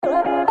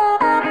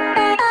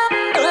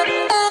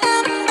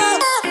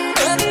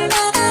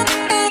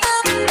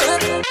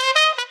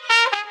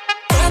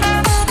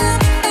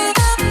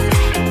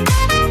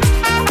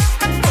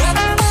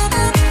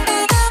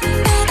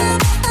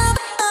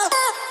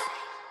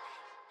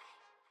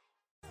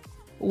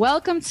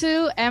Welcome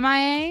to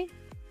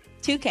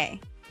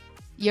MIA2K.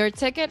 Your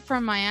ticket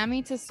from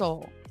Miami to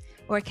Seoul.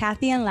 We're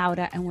Kathy and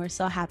Laura, and we're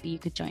so happy you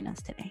could join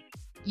us today.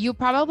 You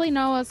probably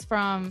know us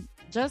from,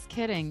 just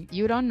kidding,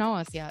 you don't know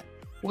us yet.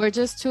 We're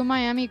just two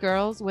Miami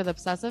girls with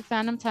obsessive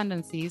fandom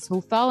tendencies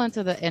who fell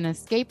into the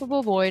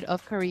inescapable void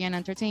of Korean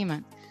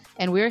entertainment.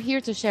 And we're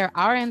here to share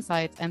our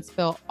insights and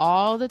spill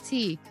all the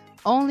tea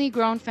only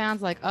grown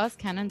fans like us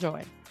can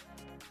enjoy.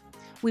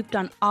 We've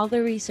done all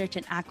the research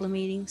and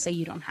acclimating so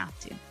you don't have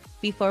to.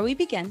 Before we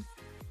begin,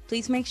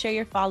 please make sure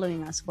you're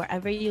following us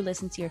wherever you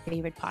listen to your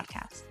favorite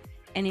podcast.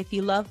 And if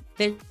you love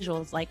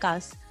visuals like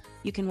us,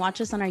 you can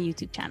watch us on our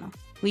YouTube channel.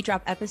 We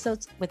drop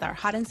episodes with our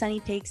hot and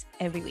sunny takes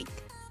every week.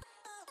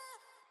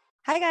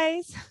 Hi,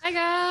 guys. Hi,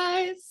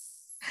 guys.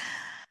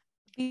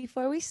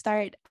 Before we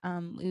start,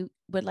 we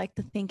would like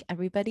to thank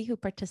everybody who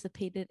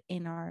participated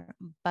in our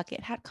bucket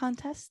hat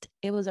contest.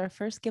 It was our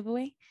first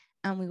giveaway,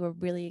 and we were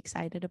really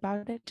excited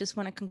about it. Just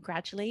want to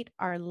congratulate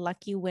our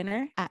lucky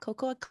winner at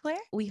Coco Eclair.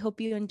 We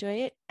hope you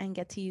enjoy it and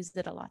get to use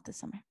it a lot this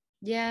summer.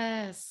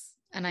 Yes.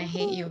 And I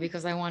hate you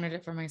because I wanted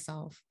it for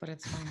myself, but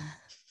it's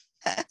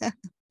fine.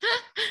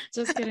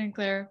 Just kidding,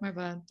 Claire. My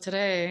bad.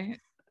 Today,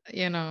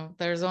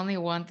 there's only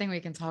one thing we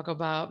can talk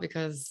about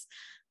because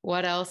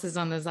what else is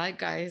on the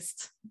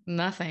zeitgeist?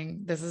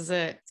 Nothing. This is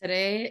it.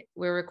 Today,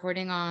 we're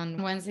recording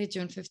on Wednesday,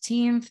 June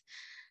 15th,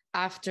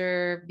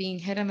 after being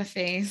hit in the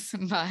face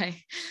by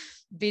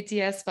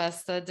BTS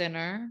Festa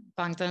dinner,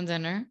 Bangtan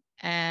dinner,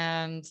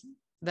 and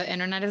the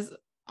internet is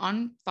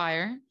on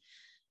fire.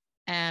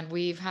 And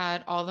we've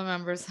had all the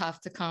members have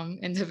to come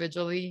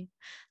individually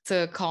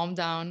to calm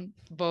down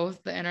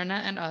both the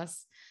internet and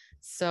us.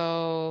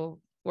 So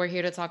we're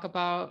here to talk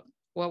about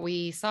what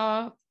we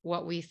saw,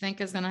 what we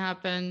think is going to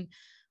happen,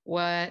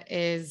 what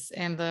is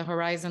in the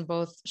horizon,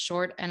 both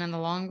short and in the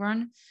long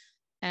run,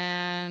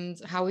 and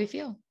how we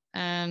feel.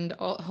 And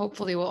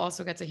hopefully we'll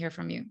also get to hear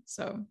from you.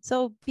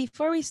 So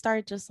before we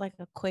start, just like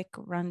a quick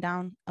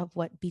rundown of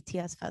what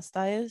BTS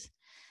Festa is.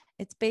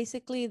 It's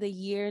basically the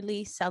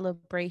yearly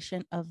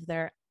celebration of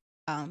their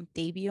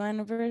debut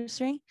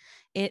anniversary.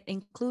 It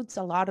includes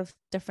a lot of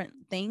different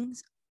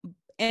things.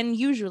 And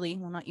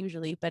not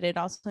usually, but it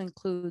also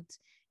includes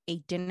a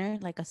dinner,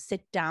 like a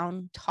sit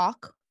down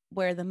talk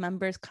where the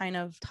members kind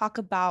of talk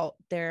about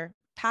their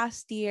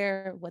past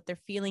year, what they're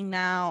feeling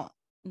now,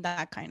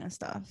 that kind of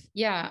stuff.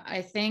 Yeah,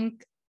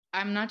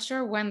 I'm not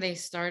sure when they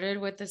started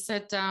with the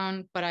sit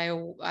down, but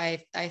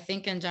I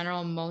think in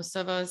general, most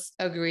of us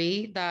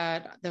agree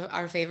that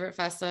our favorite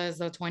Festa is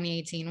the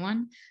 2018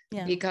 one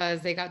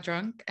because they got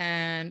drunk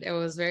and it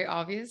was very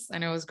obvious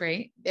and it was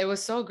great. It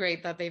was so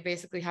great that they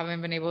basically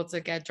haven't been able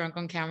to get drunk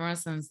on camera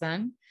since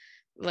then.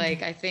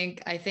 Like, I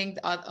think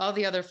all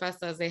the other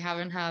Festas, they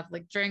haven't had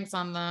like drinks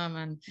on them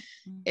and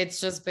it's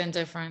just been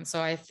different.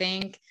 So I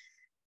think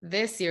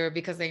this year,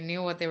 because they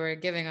knew what they were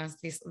giving us,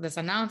 this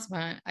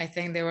announcement, I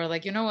think they were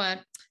like, you know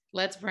what,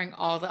 let's bring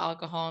all the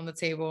alcohol on the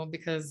table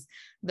because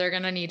they're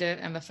going to need it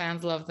and the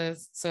fans love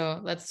this. So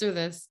let's do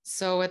this.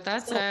 So with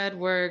that said,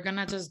 we're going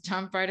to just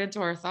jump right into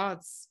our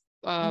thoughts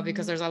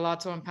because there's a lot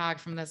to unpack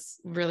from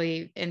this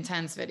really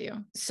intense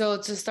video.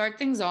 So to start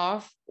things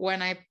off,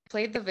 when I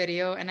played the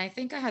video, and I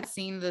think I had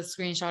seen the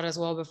screenshot as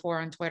well before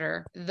on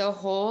Twitter, the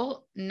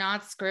whole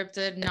not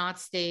scripted, not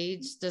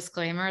staged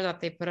disclaimer that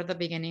they put at the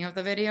beginning of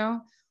the video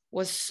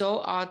was so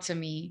odd to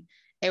me.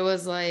 It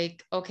was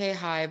like, okay,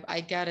 Hybe,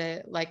 I get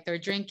it. Like, they're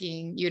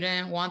drinking. You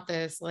didn't want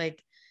this.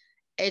 Like,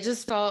 it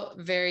just felt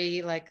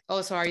very like,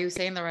 oh, so are you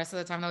saying the rest of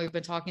the time that we've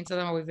been talking to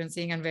them or we've been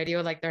seeing in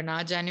video, like they're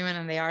not genuine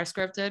and they are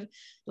scripted?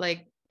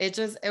 Like, it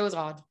was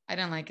odd. I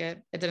didn't like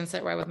it. It didn't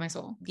sit right with my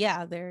soul.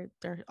 Yeah, they're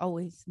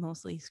always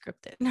mostly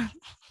scripted.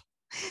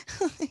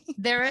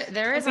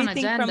 There is an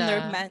agenda. From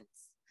their men.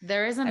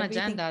 There is an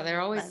agenda.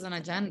 There always is an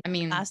agenda. I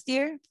mean, last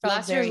year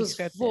was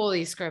scripted.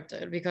 Fully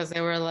scripted because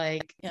they were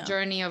like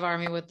Journey of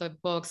Army with the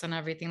books and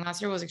everything. Last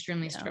year was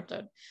extremely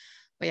scripted.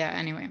 But yeah,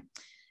 anyway.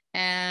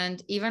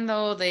 And even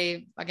though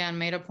they, again,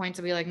 made a point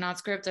to be like not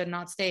scripted,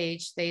 not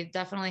staged, they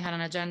definitely had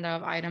an agenda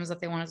of items that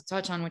they wanted to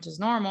touch on, which is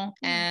normal.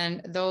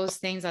 And those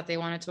things that they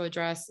wanted to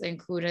address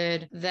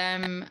included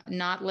them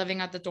not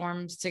living at the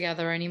dorms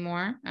together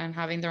anymore and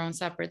having their own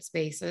separate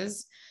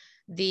spaces.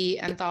 The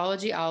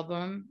anthology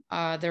album,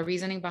 their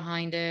reasoning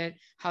behind it,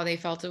 how they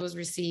felt it was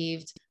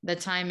received, the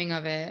timing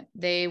of it.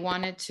 They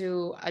wanted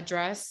to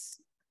address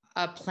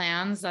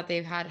plans that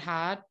they've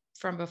had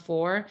from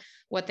before,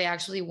 what they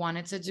actually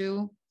wanted to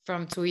do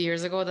from 2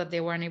 years ago that they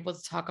weren't able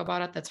to talk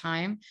about at the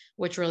time,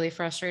 which really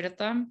frustrated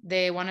them.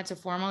 They wanted to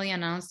formally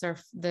announce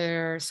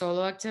their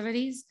solo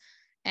activities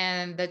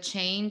and the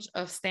change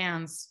of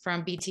stance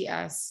from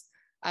BTS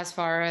as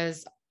far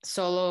as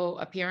solo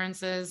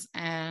appearances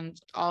and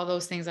all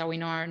those things that we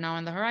know are now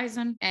on the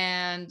horizon.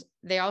 And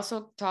they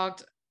also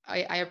talked,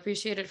 I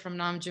appreciated from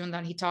Namjoon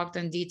that he talked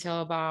in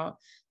detail about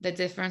the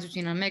difference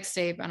between a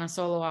mixtape and a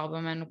solo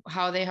album and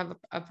how they have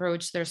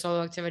approached their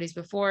solo activities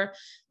before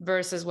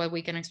versus what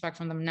we can expect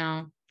from them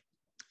now.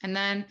 And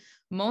then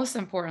most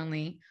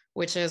importantly,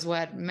 which is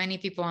what many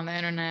people on the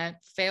internet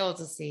fail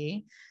to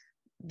see,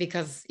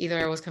 because either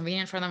it was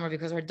convenient for them or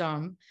because we're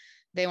dumb.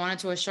 They wanted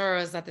to assure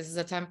us that this is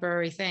a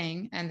temporary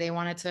thing, and they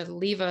wanted to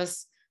leave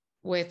us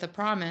with the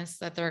promise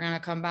that they're going to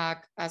come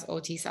back as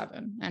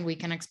OT7, and we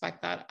can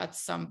expect that at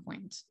some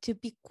point. To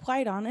be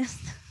quite honest,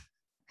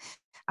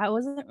 I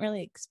wasn't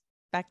really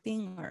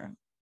expecting or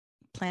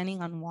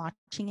planning on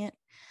watching it.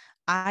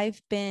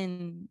 I've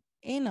been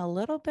in a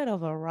little bit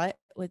of a rut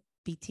with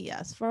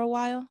BTS for a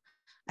while.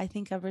 I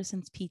think ever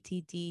since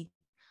PTD,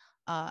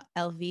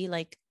 LV,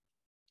 like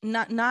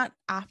not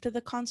after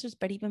the concerts,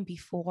 but even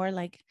before,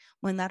 like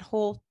when that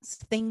whole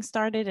thing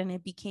started and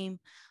it became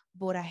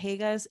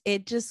Borajegas,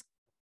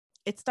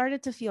 it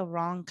started to feel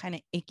wrong, kind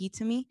of icky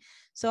to me.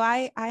 So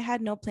I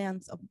had no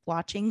plans of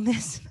watching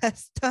this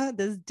festa,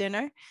 this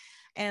dinner,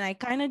 and I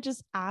kind of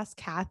just asked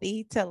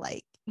Kathy to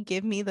like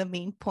give me the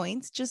main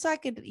points just so I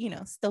could,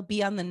 still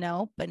be on the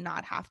know, but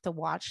not have to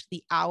watch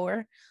the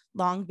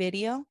hour-long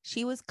video.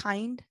 She was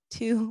kind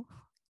to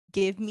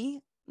give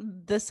me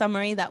the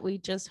summary that we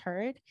just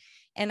heard,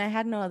 and I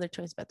had no other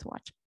choice but to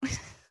watch.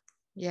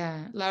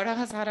 Yeah, Laura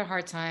has had a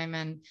hard time,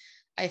 and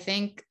I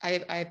think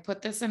I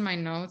put this in my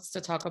notes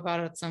to talk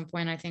about it at some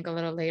point, I think a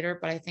little later,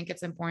 but I think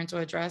it's important to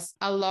address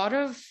a lot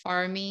of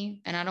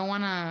ARMY, and I don't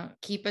want to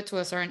keep it to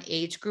a certain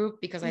age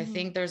group because I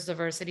think there's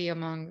diversity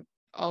among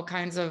all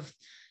kinds of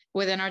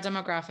within our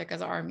demographic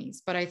as ARMYs,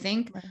 but I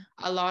think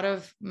a lot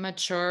of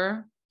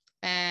mature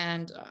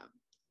and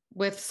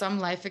with some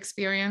life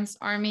experience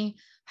ARMY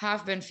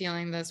have been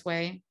feeling this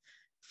way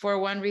for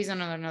one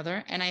reason or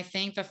another. And I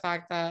think the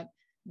fact that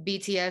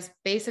BTS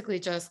basically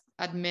just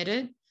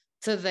admitted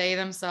to they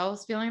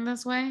themselves feeling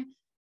this way,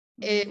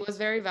 it was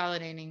very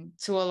validating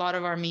to a lot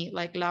of ARMY,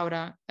 like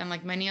Laura and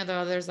like many of the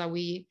others that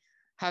we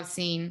have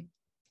seen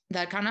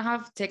that kind of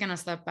have taken a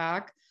step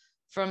back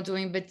from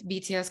doing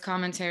BTS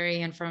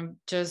commentary and from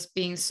just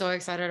being so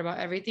excited about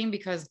everything,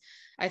 because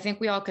I think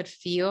we all could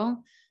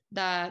feel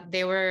that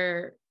they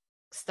were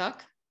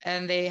stuck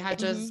and they had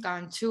just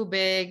gotten too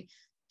big,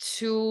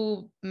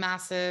 too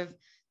massive.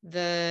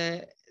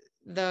 The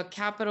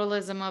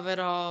capitalism of it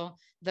all,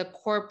 the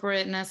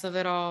corporateness of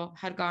it all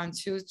had gone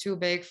too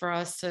big for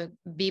us to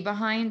be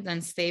behind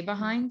and stay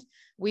behind.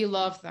 We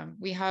love them.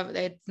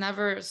 It's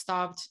never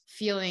stopped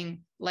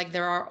feeling like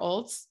there are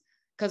alts,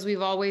 because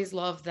we've always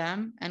loved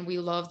them and we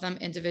love them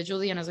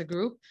individually and as a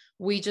group.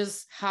 We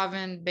just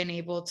haven't been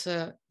able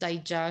to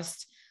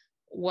digest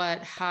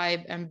what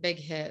Hybe and Big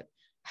Hit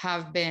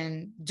have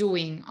been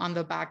doing on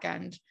the back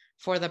end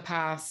for the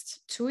past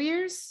 2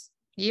 years,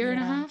 year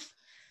and a half.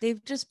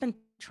 They've just been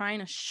trying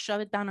to shove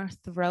it down our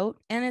throat.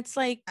 And it's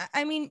like,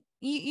 I mean,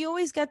 you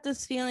always get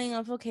this feeling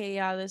of, okay,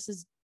 yeah, this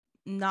is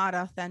not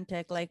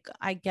authentic. Like,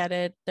 I get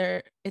it.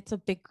 It's a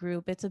big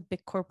group. It's a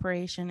big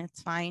corporation.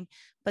 It's fine.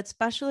 But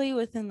especially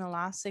within the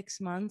last 6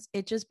 months,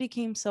 it just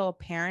became so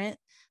apparent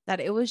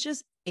that it was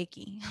just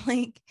icky.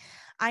 Like,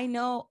 I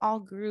know all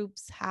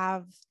groups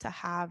have to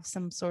have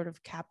some sort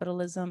of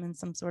capitalism and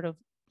some sort of,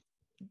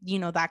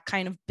 that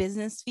kind of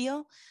business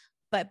feel.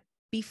 But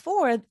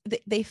before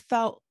they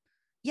felt,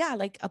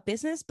 like a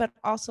business, but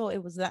also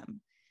it was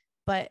them.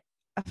 But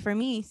for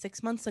me,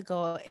 6 months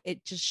ago,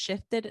 it just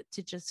shifted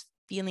to just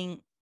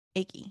feeling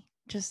icky.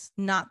 Just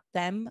not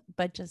them,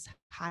 but just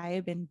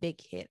Hybe and Big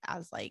Hit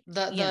as like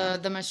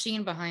the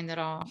machine behind it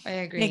all. I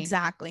agree.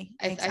 Exactly.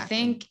 I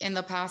think in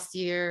the past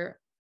year,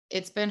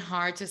 it's been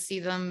hard to see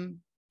them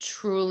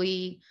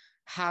truly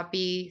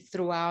happy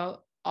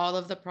throughout all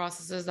of the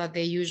processes that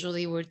they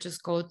usually would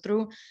just go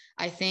through.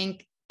 I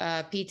think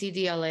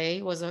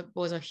PTDLA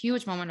was a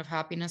huge moment of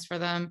happiness for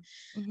them.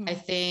 I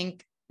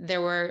think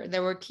there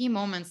were key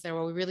moments there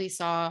where we really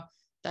saw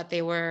that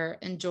they were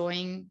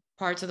enjoying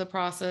parts of the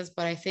process,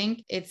 but I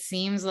think it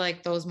seems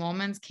like those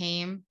moments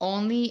came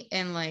only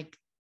in like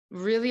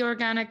really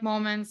organic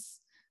moments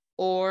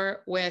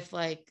or with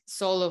like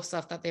solo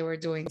stuff that they were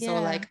doing. So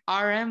like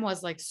RM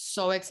was like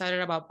so excited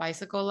about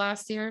Bicycle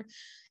last year,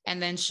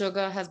 and then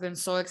Suga has been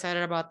so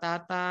excited about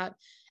that.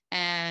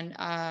 And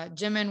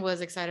Jimin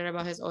was excited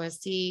about his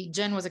OST.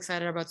 Jin was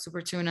excited about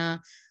Super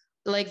Tuna,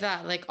 like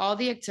that. Like all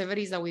the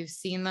activities that we've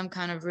seen them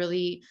kind of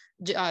really.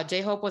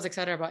 J-Hope was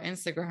excited about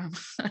Instagram,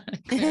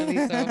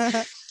 clearly.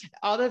 So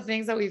all the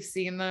things that we've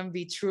seen them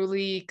be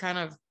truly kind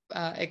of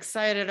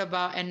excited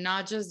about, and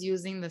not just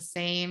using the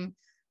same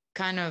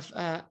kind of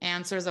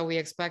answers that we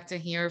expect to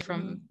hear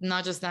from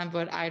not just them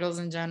but idols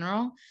in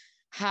general,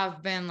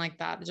 have been like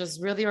that, just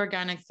really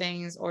organic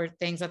things or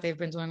things that they've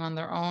been doing on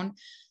their own.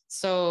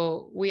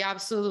 So we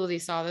absolutely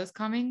saw this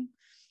coming,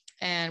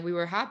 and we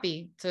were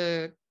happy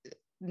to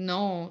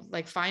know,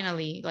 like,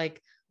 finally,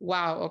 like,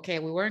 wow, okay,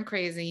 we weren't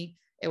crazy.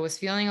 It was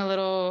feeling a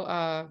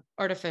little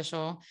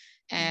artificial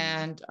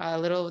and a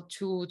little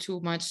too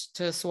much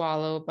to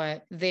swallow,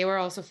 but they were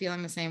also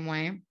feeling the same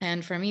way.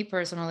 And for me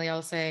personally,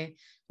 I'll say,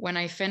 when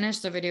I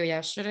finished the video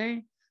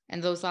yesterday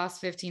and those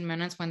last 15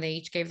 minutes when they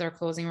each gave their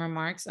closing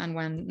remarks and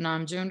when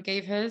Namjoon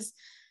gave his,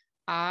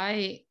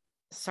 I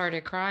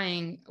started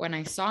crying when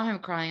I saw him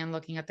crying and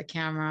looking at the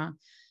camera,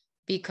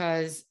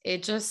 because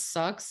it just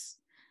sucks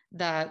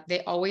that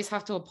they always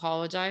have to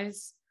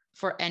apologize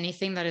for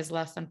anything that is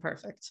less than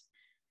perfect.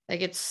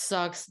 Like it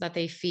sucks that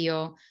they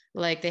feel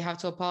like they have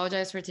to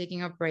apologize for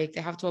taking a break.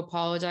 They have to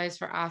apologize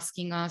for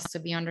asking us to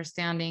be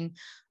understanding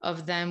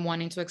of them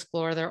wanting to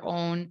explore their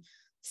own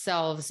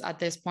selves at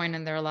this point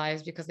in their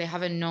lives because they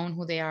haven't known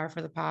who they are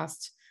for the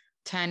past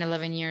 10,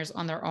 11 years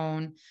on their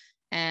own.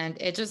 And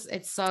it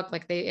sucked.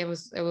 Like it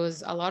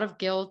was a lot of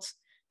guilt.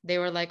 They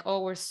were like,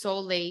 oh, we're so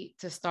late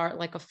to start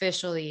like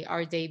officially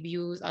our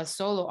debuts as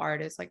solo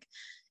artists. Like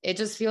it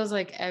just feels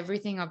like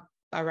everything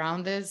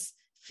around this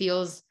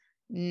feels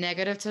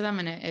negative to them,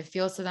 and it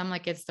feels to them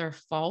like it's their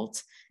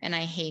fault. And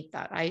I hate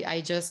that.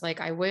 I just like,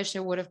 I wish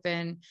it would have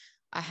been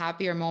a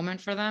happier moment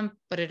for them,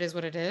 but it is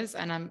what it is.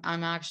 And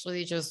I'm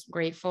actually just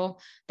grateful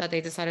that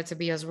they decided to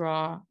be as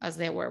raw as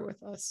they were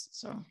with us.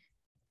 So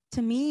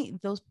to me,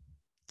 those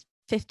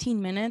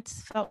 15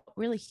 minutes felt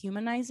really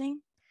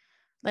humanizing.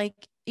 Like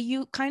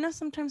you kind of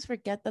sometimes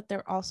forget that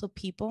they're also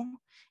people.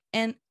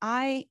 And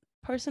I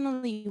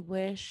personally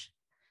wish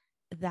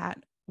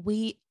that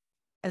we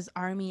as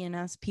Army and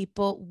as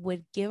people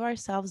would give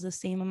ourselves the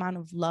same amount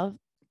of love,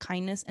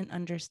 kindness, and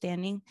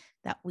understanding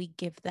that we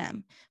give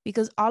them.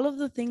 Because all of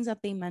the things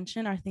that they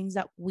mention are things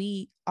that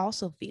we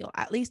also feel.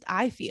 At least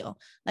I feel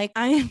like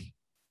I'm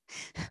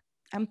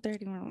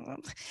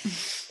 31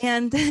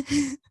 and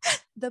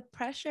the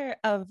pressure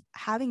of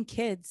having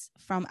kids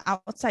from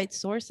outside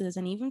sources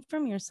and even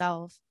from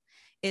yourself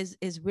is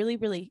really,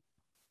 really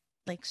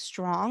like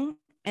strong.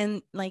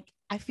 And like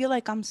I feel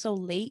like I'm so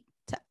late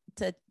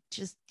to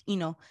just, you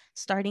know,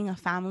 starting a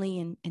family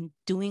and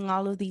doing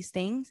all of these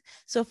things.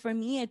 So for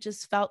me, it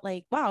just felt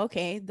like, wow,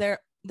 okay, they're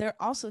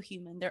also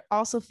human. They're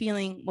also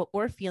feeling what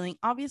we're feeling,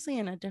 obviously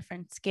in a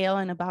different scale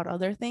and about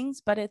other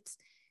things, but it's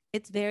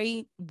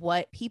very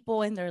what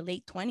people in their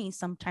late 20s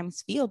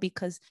sometimes feel,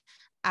 because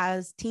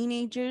as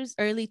teenagers,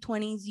 early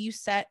 20s, you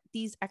set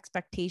these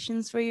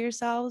expectations for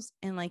yourselves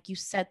and like you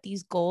set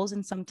these goals,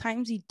 and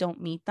sometimes you don't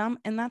meet them,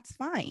 and that's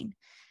fine.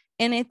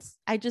 And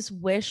I just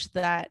wish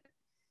that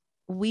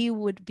we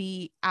would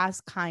be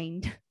as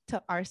kind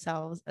to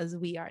ourselves as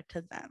we are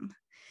to them.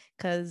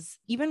 Because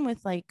even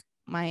with like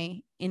my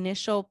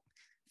initial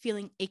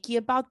feeling icky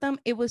about them,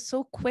 it was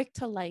so quick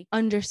to like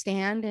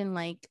understand and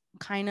like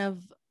kind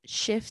of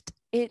shift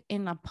it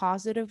in a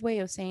positive way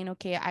of saying,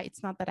 okay,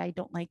 it's not that I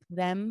don't like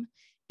them,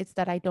 it's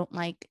that I don't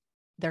like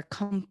their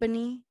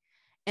company.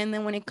 And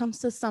then when it comes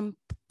to some,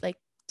 like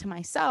to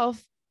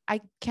myself,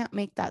 I can't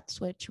make that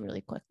switch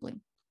really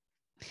quickly.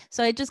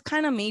 So it just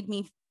kind of made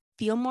me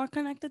feel more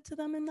connected to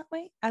them in that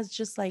way, as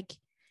just like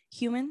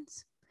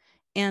humans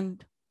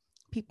and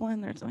people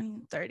in their 20s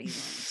and 30s.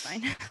 It's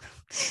fine.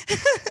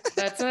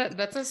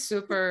 that's a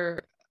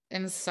super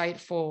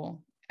insightful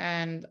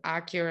and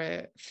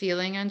accurate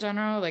feeling in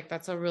general. Like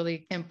that's a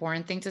really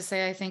important thing to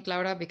say, I think,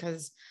 Laura,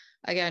 because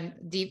again,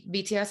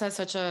 BTS has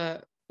such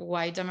a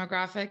wide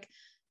demographic.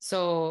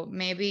 So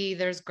maybe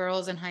there's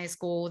girls in high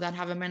school that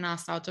haven't been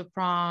asked out to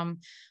prom,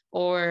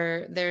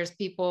 or there's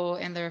people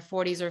in their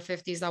 40s or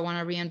 50s that want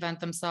to reinvent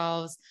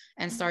themselves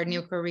and start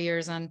new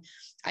careers. And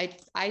I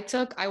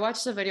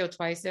watched the video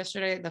twice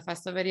yesterday, the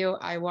Festa video.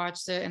 I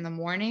watched it in the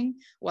morning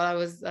while I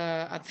was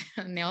at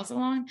the nail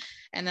salon,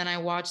 and then I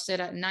watched it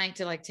at night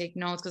to like take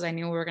notes because I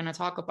knew we were going to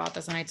talk about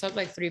this, and I took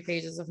like 3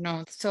 pages of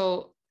notes.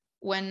 So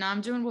when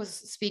Namjoon was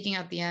speaking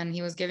at the end,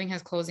 he was giving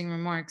his closing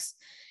remarks.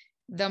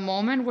 The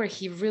moment where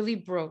he really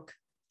broke,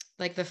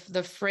 like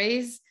the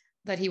phrase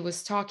that he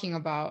was talking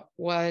about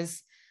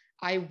was,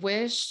 I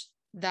wish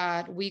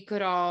that we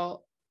could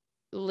all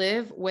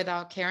live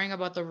without caring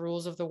about the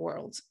rules of the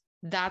world.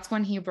 That's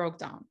when he broke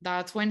down.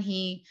 That's when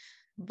he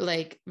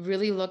like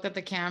really looked at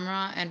the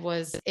camera and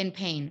was in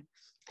pain.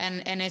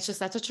 And it's just,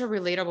 that's such a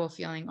relatable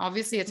feeling.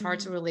 Obviously, it's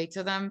hard to relate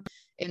to them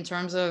in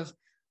terms of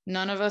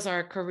none of us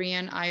are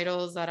Korean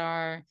idols that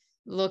are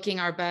looking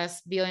our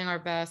best, feeling our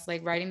best,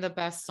 like writing the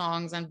best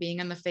songs and being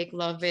in the fake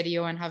love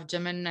video and have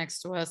Jimin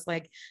next to us.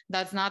 Like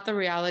that's not the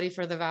reality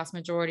for the vast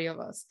majority of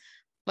us.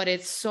 But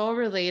it's so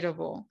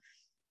relatable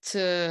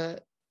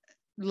to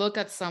look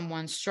at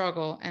someone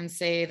struggle and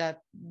say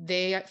that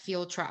they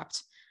feel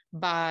trapped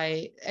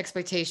by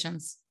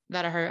expectations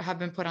that have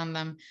been put on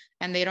them,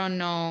 and they don't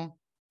know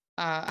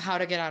how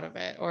to get out of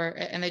it,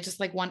 and they just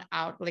like want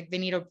out, like they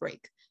need a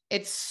break.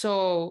 It's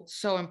so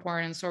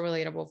important, so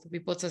relatable for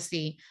people to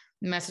see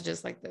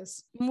messages like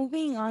this.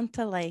 Moving on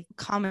to like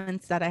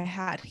comments that I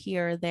had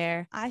here or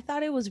there, I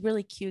thought it was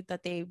really cute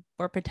that they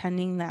were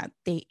pretending that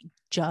they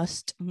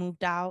just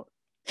moved out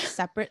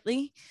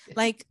separately.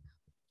 Like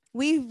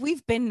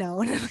we've been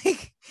known.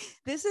 Like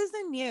this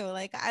isn't new.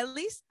 Like at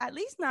least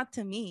not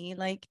to me.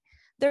 Like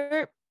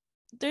they're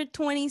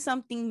 20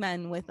 something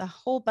men with a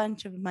whole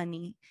bunch of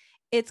money.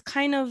 It's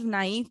kind of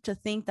naive to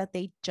think that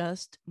they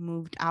just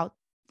moved out.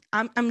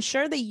 I'm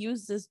sure they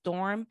used this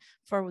dorm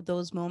for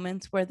those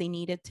moments where they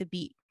needed to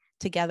be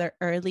together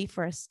early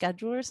for a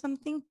schedule or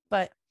something,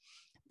 but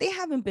they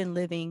haven't been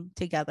living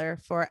together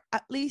for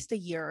at least a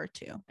year or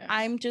two. Yeah.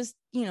 I'm just,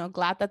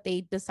 glad that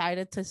they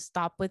decided to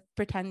stop with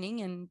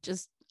pretending and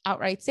just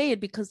outright say it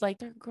because like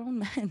they're grown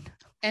men.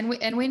 And we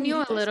People knew need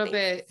a their little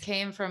space. bit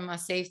came from a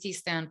safety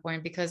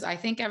standpoint, because I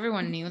think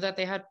everyone knew that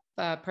they had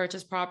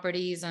purchased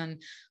properties,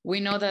 and we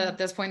know that at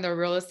this point they're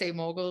real estate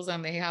moguls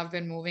and they have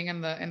been moving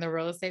in the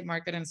real estate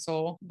market in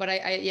Seoul. But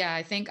yeah,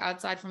 I think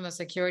outside from the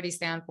security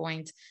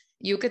standpoint,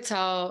 you could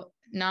tell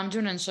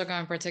Namjoon and Suga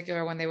in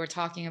particular, when they were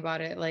talking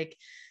about it, like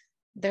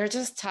they're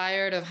just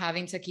tired of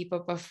having to keep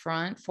up a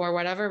front for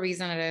whatever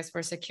reason it is,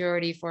 for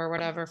security, for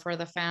whatever, for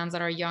the fans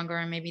that are younger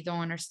and maybe don't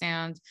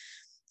understand.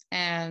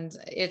 And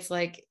it's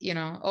like,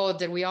 oh,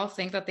 did we all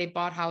think that they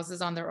bought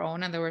houses on their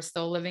own and they were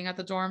still living at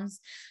the dorms?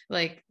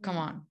 Like, come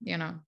on.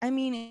 I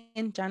mean,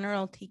 in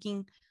general,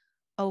 taking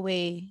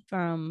away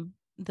from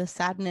the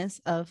sadness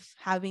of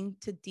having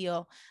to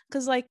deal,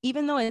 because like,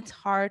 even though it's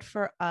hard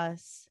for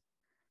us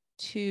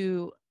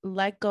to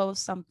let go of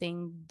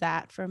something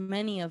that for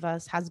many of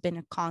us has been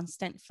a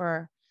constant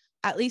for,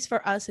 at least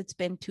for us, it's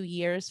been 2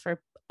 years.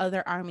 For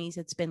other armies,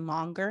 it's been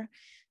longer.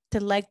 To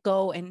let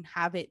go and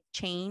have it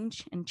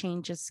change, and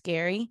change is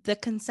scary. The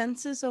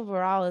consensus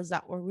overall is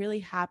that we're really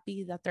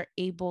happy that they're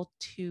able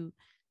to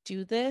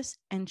do this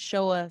and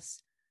show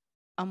us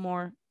a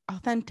more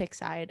authentic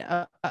side,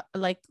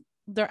 like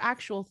their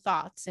actual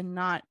thoughts and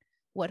not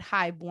what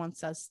Hybe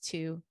wants us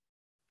to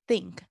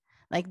think.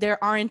 Like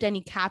there aren't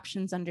any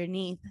captions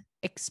underneath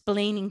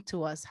explaining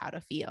to us how to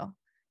feel.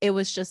 It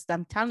was just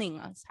them telling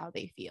us how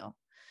they feel,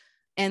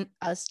 and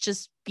us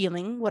just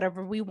feeling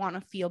whatever we want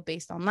to feel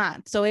based on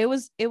that. So it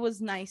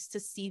was nice to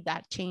see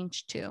that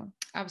change too.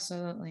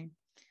 Absolutely.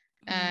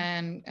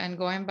 And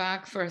going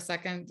back for a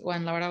second,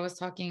 when Laura was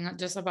talking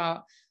just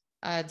about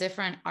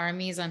different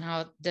armies and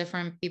how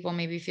different people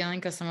may be feeling,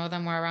 because some of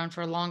them were around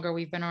for longer.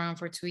 We've been around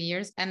for 2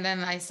 years. And then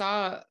I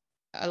saw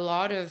a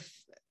lot of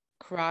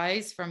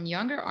cries from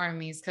younger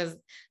armies because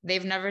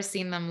they've never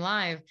seen them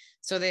live.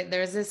 So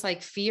there's this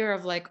like fear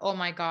of like, oh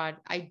my God,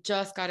 I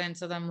just got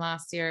into them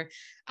last year.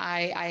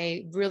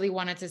 I really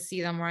wanted to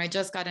see them, or I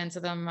just got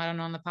into them, I don't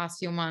know, in the past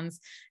few months.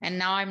 And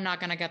now I'm not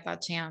going to get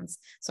that chance.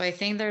 So I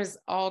think there's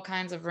all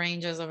kinds of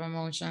ranges of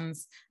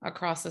emotions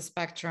across the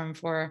spectrum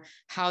for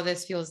how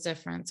this feels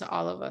different to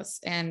all of us.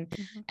 And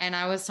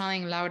I was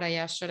telling Laura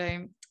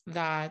yesterday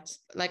that,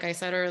 like I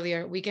said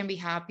earlier, we can be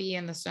happy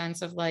in the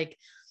sense of like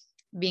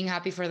being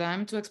happy for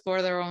them to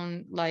explore their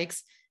own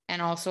likes,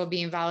 and also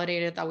being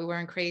validated that we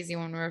weren't crazy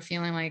when we were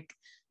feeling like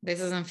this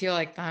doesn't feel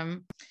like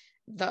them.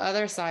 The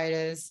other side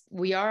is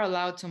we are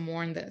allowed to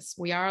mourn this.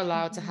 We are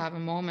allowed to have a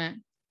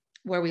moment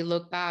where we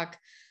look back,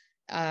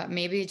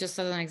 maybe just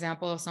as an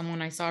example of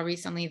someone I saw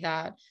recently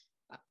that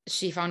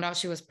she found out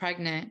she was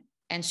pregnant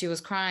and she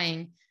was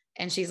crying,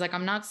 and she's like,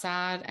 I'm not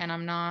sad and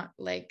I'm not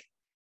like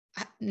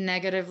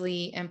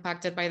negatively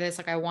impacted by this.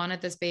 Like I wanted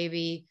this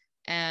baby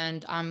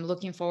and I'm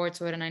looking forward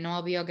to it, and I know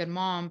I'll be a good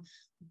mom,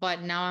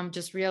 but now I'm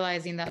just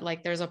realizing that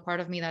like there's a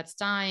part of me that's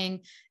dying,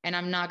 and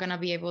I'm not going to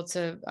be able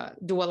to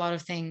do a lot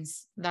of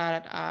things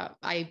that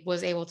I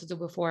was able to do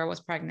before I was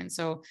pregnant.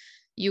 So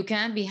you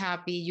can be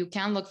happy, you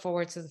can look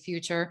forward to the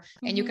future,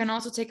 and you can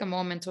also take a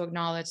moment to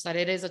acknowledge that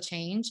it is a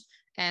change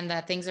and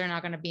that things are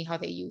not going to be how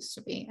they used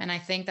to be. And I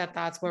think that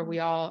that's where we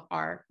all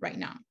are right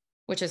now,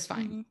 which is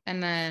fine.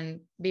 And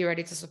then be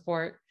ready to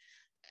support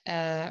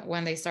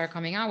when they start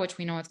coming out, which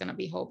we know it's going to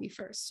be Hobie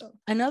first. So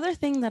another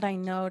thing that I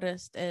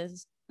noticed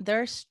is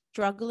they're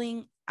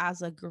struggling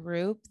as a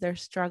group. They're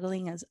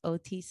struggling as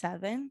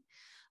OT7,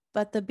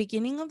 but the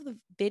beginning of the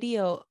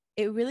video,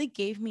 it really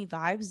gave me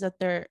vibes that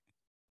they're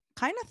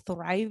kind of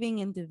thriving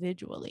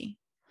individually.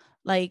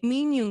 Like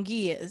Min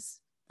Yoongi is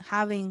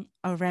having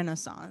a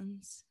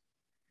renaissance.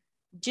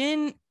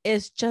 Jin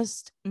is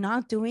just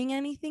not doing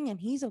anything and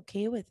he's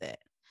okay with it.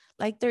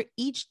 Like they're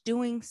each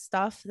doing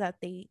stuff that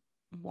they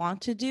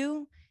want to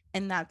do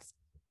and that's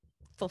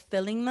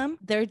fulfilling them.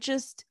 They're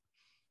just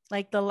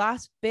like, the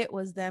last bit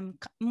was them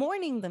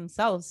mourning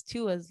themselves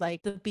too, as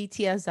like the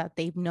BTS that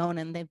they've known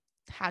and they've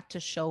had to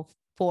show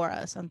for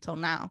us until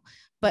now.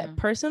 But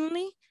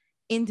personally,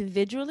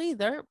 individually,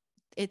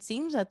 it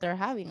seems that they're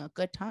having a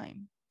good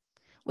time,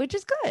 which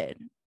is good.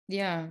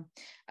 Yeah,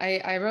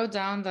 I wrote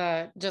down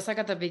that just like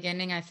at the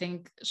beginning, I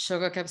think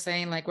Suga kept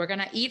saying like, we're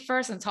gonna eat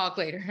first and talk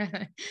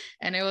later.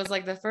 And it was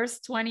like the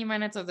first 20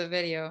 minutes of the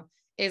video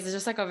is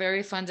just like a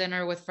very fun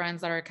dinner with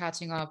friends that are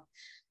catching up.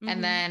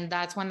 And then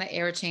that's when the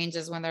air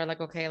changes, when they're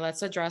like, okay,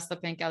 let's address the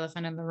pink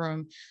elephant in the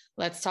room.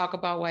 Let's talk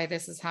about why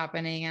this is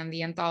happening and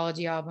the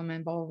anthology album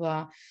and blah, blah,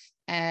 blah.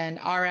 And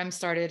RM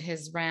started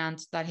his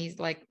rant that he's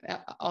like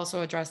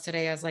also addressed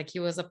today as like, he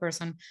was a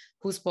person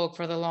who spoke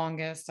for the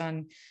longest.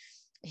 And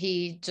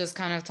he just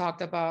kind of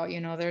talked about,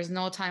 there's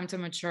no time to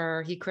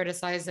mature. He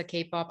criticized the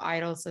K-pop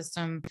idol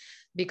system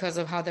because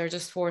of how they're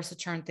just forced to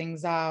churn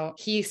things out.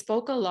 He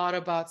spoke a lot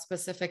about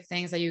specific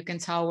things that you can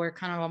tell were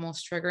kind of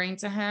almost triggering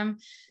to him.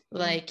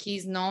 Like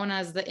he's known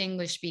as the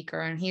English speaker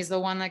and he's the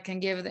one that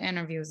can give the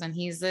interviews and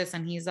he's this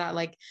and he's that.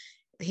 Like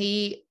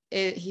he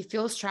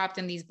feels trapped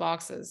in these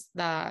boxes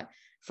that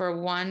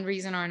for one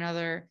reason or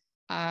another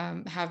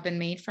have been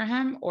made for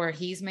him or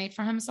he's made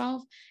for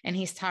himself, and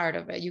he's tired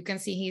of it. You can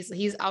see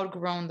he's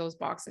outgrown those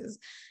boxes.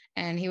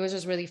 and he was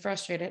just really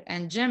frustrated.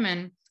 And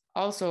Jimin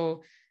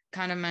also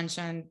kind of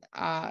mentioned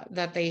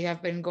that they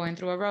have been going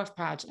through a rough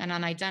patch and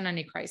an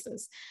identity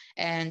crisis.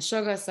 And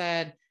Suga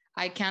said,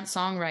 I can't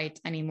songwrite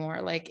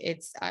anymore. Like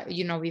it's,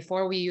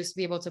 before we used to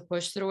be able to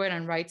push through it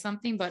and write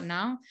something, but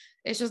now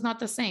it's just not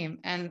the same.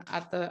 And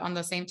on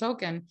the same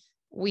token,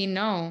 we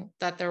know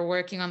that they're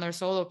working on their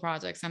solo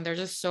projects and they're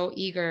just so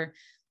eager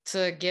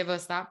to give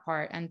us that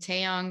part. And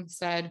Taeyong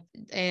said,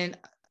 and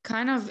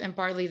kind of and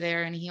partly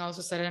there, and he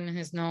also said it in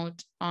his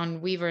note on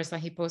Weavers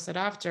that he posted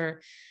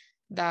after,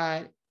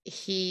 that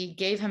he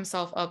gave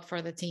himself up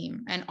for the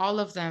team. And all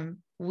of them,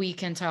 we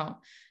can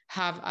tell,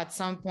 have at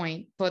some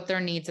point put their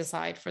needs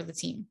aside for the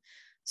team.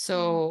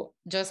 So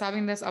just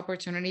having this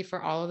opportunity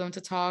for all of them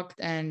to talk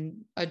and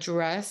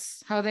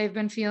address how they've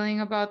been feeling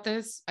about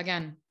this.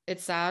 Again,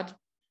 it's sad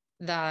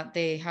that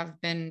they have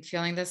been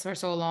feeling this for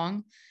so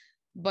long,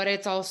 but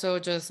it's also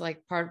just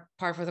like par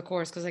for the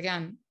course. Because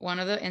again, one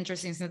of the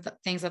interesting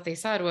things that they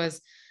said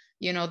was,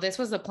 this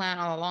was the plan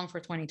all along for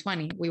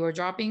 2020. We were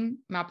dropping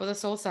Map of the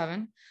Soul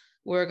 7.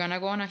 We are going to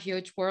go on a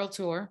huge world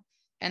tour,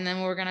 and then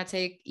we are going to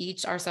take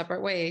each our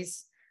separate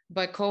ways.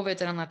 But COVID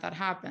didn't let that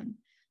happen.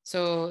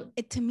 So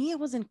to me, it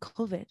wasn't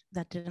COVID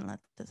that didn't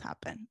let this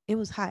happen. It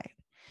was hype,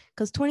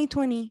 because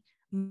 2020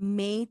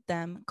 made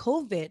them,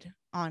 COVID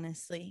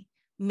honestly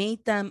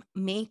made them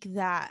make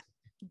that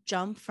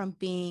jump from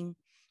being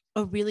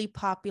a really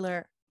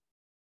popular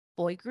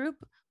boy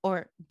group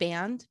or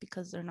band,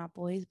 because they're not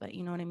boys, but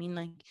you know what I mean?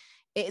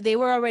 Like they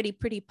were already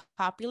pretty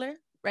popular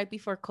right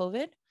before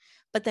COVID.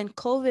 But then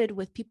COVID,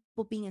 with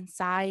people being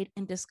inside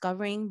and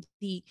discovering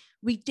the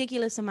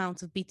ridiculous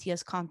amounts of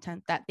BTS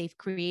content that they've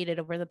created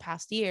over the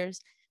past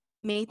years,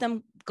 made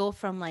them go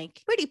from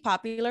like pretty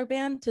popular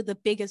band to the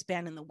biggest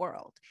band in the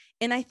world.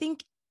 And I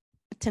think,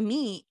 to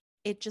me,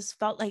 it just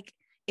felt like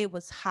it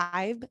was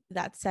Hive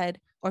that said,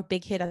 or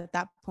Big Hit at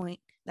that point,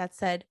 that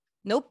said,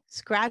 nope,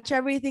 scratch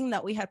everything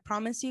that we had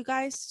promised you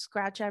guys,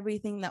 scratch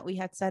everything that we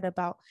had said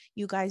about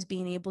you guys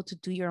being able to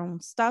do your own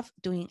stuff,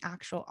 doing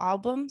actual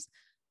albums.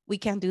 We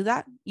can't do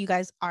that. You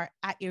guys are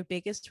at your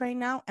biggest right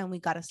now, and we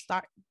got to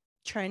start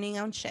churning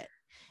out shit.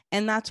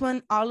 And that's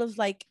when all of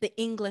like the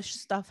English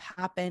stuff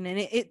happened. And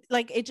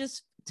it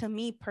just, to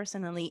me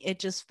personally, it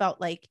just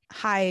felt like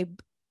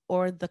Hybe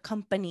or the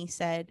company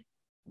said,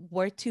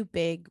 we're too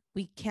big.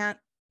 We can't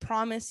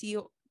promise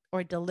you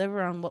or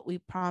deliver on what we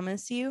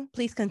promise you.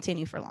 Please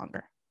continue for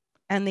longer.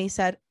 And they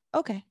said,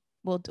 okay,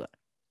 we'll do it.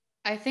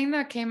 I think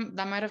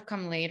that might have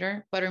come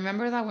later. But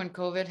remember that when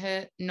COVID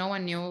hit, no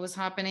one knew what was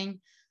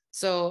happening.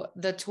 So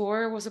the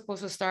tour was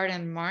supposed to start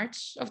in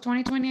March of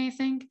 2020, I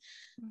think.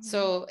 Mm-hmm.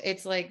 So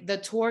it's like the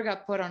tour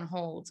got put on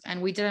hold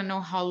and we didn't know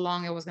how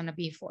long it was going to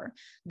be for.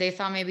 They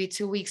thought maybe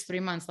 2 weeks, 3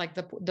 months, like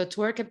the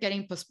tour kept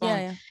getting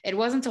postponed. Yeah. It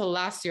wasn't until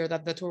last year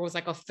that the tour was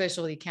like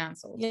officially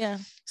canceled. Yeah.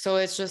 So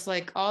it's just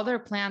like all their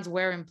plans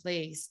were in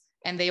place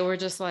and they were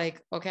just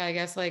like, okay, I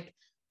guess like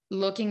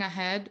looking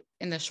ahead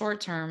in the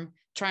short term,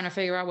 trying to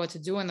figure out what to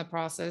do in the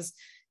process.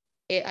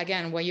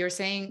 Again, what you're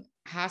saying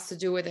has to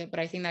do with it, but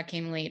I think that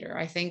came later.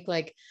 I think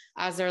like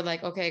as they're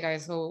like, okay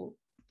guys, so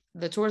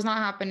the tour's not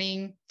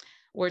happening,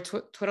 we're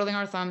twiddling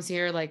our thumbs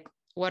here, like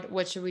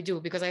what should we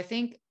do? Because I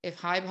think if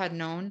Hybe had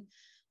known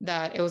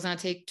that it was going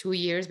to take 2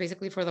 years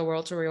basically for the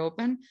world to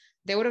reopen,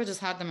 they would have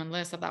just had them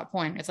enlist at that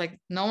point. It's like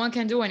no one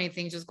can do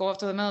anything, just go off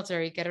to the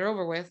military, get it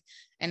over with,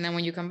 and then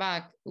when you come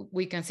back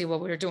we can see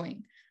what we're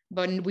doing.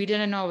 But we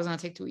didn't know it was going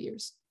to take 2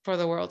 years for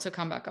the world to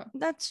come back up.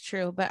 That's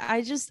true, but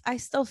I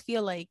still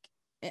feel like,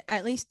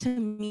 at least to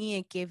me,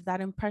 it gave that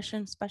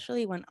impression,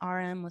 especially when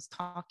RM was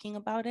talking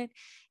about it.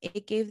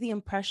 It gave the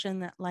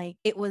impression that like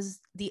it was,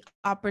 the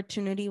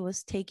opportunity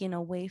was taken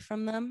away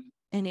from them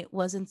and it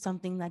wasn't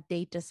something that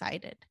they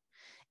decided.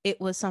 It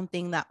was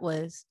something that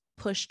was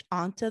pushed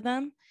onto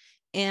them.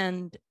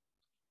 And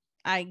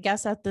I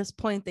guess at this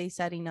point they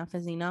said enough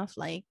is enough.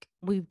 Like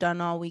we've done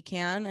all we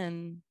can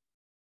and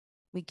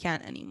we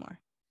can't anymore.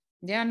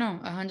 Yeah, no,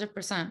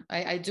 100%.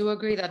 I do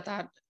agree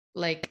that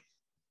like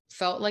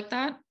felt like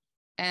that.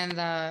 And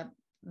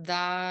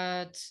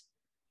that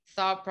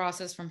thought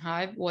process from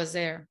Hive was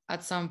there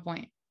at some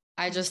point.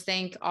 I just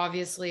think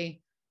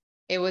obviously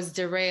it was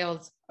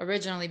derailed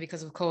originally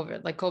because of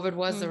COVID. Like COVID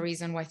was the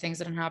reason why things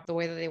didn't happen the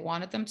way that they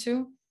wanted them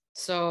to.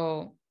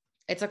 So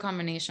it's a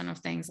combination of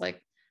things.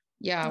 Like,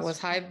 yeah, was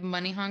Hive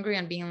money hungry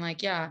and being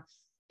like, yeah,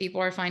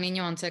 people are finding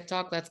you on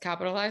TikTok, let's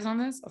capitalize on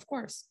this? Of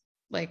course,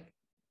 like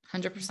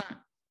 100%.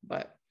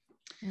 But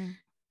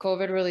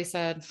COVID really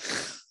said,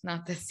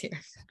 not this year.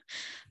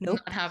 Nope.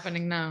 Not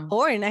happening now.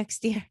 Or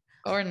next year.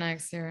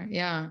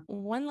 Yeah.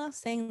 One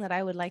last thing that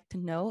I would like to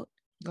note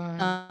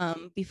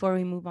before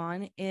we move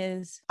on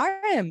is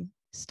RM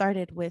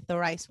started with the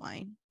rice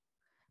wine,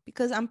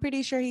 because I'm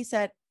pretty sure he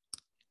said,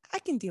 I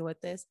can deal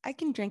with this. I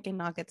can drink and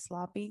not get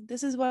sloppy.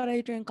 This is what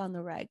I drink on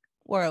the reg.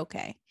 We're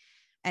okay.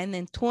 And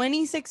then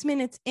 26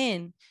 minutes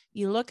in,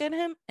 you look at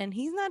him and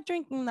he's not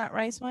drinking that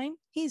rice wine.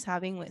 He's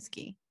having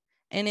whiskey.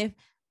 And if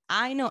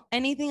I know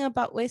anything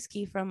about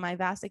whiskey from my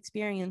vast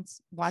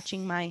experience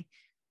watching my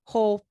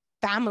whole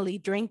family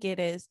drink it,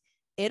 is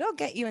it'll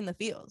get you in the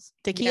feels.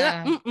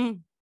 Tequila, Yeah.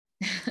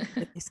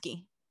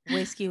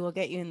 whiskey will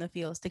get you in the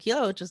feels.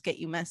 Tequila will just get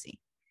you messy.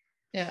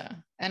 Yeah.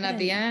 And But at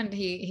the anyway. end,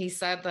 he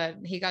said that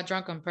he got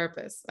drunk on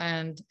purpose.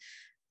 And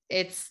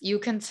you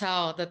can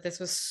tell that this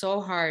was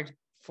so hard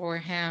for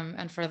him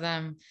and for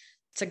them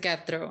to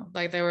get through.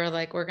 Like they were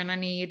like, we're gonna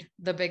need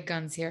the big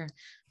guns here.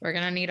 We're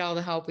gonna need all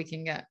the help we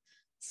can get.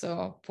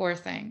 So poor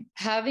thing.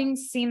 Having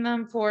seen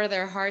them pour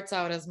their hearts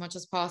out as much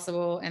as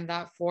possible in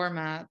that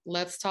format,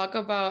 let's talk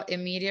about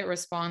immediate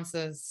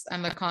responses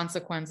and the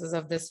consequences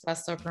of this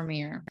Festa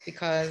premiere.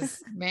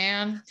 Because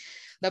man,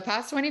 the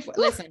past 24,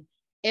 listen,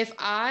 if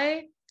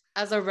I,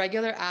 as a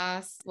regular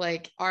ass,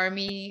 like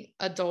army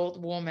adult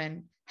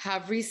woman,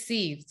 have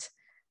received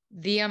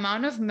the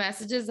amount of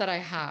messages that I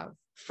have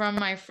from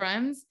my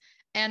friends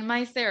and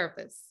my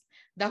therapists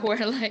that were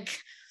like,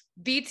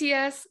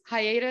 BTS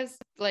hiatus,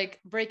 like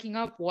breaking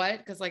up, what?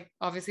 Because like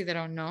obviously they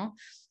don't know.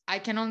 I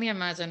can only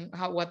imagine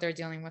what they're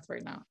dealing with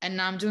right now. And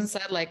Namjoon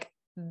said like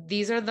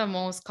these are the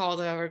most calls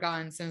I've ever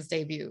gotten since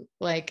debut.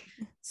 Like,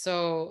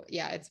 so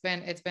yeah, it's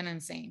been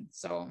insane.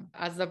 So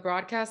as the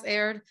broadcast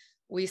aired,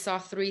 we saw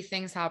three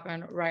things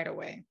happen right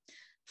away.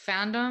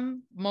 Fandom,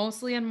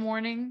 mostly in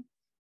mourning,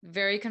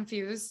 very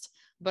confused,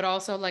 but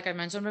also like I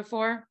mentioned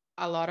before,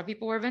 a lot of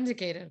people were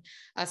vindicated.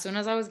 As soon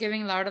as I was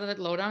giving Laura the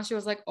lowdown, she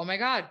was like, oh my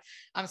God,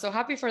 I'm so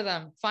happy for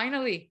them.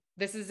 Finally,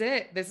 this is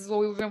it. This is what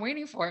we've been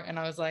waiting for. And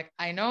I was like,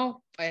 I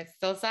know, but it's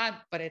still sad,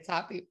 but it's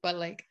happy. But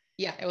like,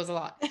 yeah, it was a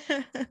lot.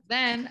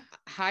 Then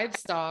Hype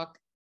stock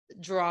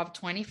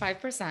dropped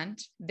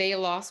 25%. They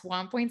lost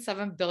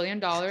 $1.7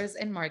 billion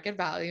in market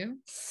value.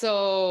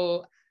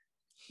 So,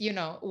 you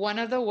know, one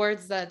of the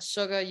words that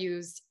Suga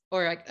used,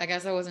 or I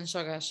guess it wasn't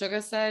Suga.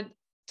 Suga said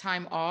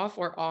time off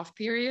or off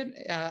period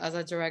as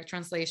a direct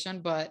translation,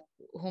 but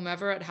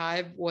whomever at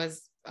Hybe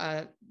was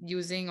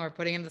using or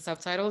putting in the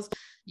subtitles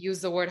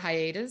used the word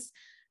hiatus.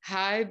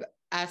 Hybe,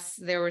 as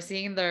they were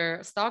seeing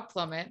their stock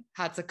plummet,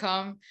 had to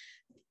come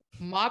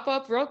mop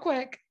up real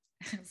quick,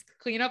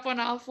 clean up on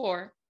all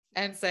four,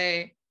 and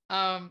say,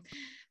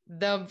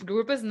 the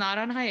group is not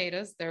on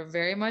hiatus. They're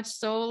very much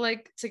so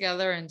like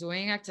together and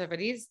doing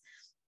activities.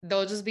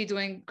 They'll just be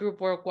doing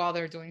group work while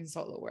they're doing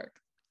solo work.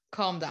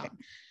 Calm down.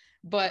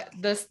 But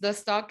the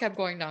stock kept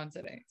going down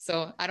today.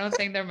 So I don't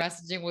think their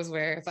messaging was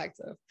very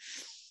effective.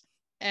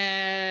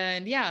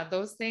 And yeah,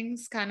 those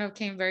things kind of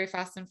came very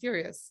fast and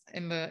furious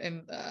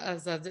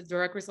as a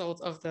direct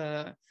result of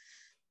the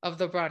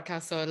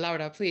broadcast. So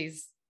Laura,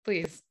 please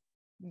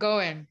go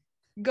in.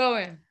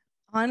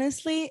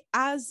 Honestly,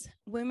 as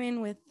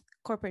women with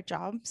corporate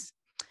jobs,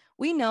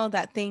 we know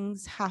that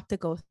things have to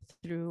go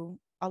through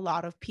a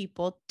lot of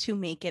people to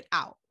make it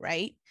out,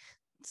 right?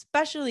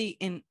 Especially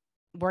in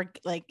work,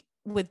 like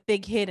with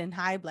Big Hit and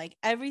Hybe, like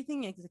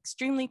everything is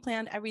extremely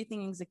planned.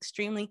 Everything is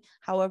extremely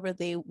however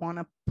they want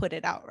to put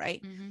it out,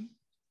 right? Mm-hmm.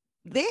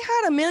 They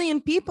had 1 million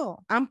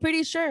people, I'm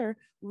pretty sure,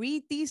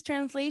 read these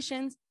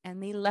translations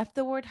and they left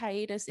the word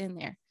hiatus in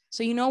there.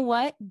 So you know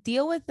what?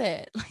 Deal with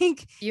it.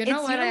 Like, you know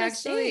it's what? your I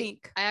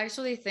mistake.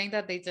 actually think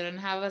that they didn't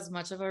have as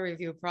much of a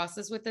review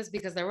process with this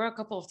because there were a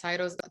couple of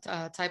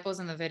typos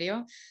in the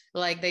video.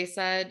 Like they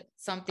said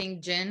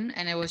something Jin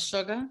and it was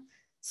sugar.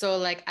 So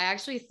like I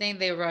actually think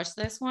they rushed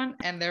this one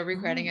and they're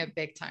regretting it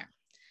big time.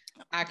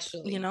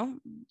 Actually, You know,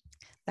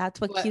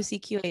 that's what but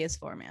QCQA is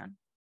for, man.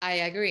 I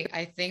agree.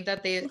 I think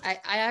that I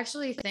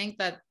actually think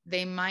that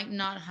they might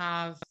not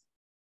have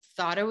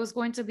thought it was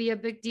going to be a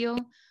big deal.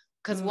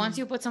 Because once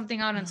you put something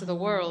out into the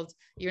world,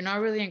 you're not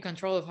really in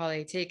control of how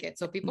they take it.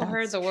 So people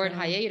heard That's the word true.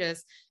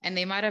 hiatus and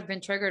they might have been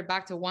triggered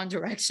back to One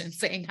Direction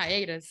saying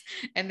hiatus.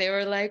 And they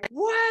were like,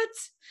 what?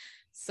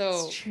 So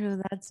That's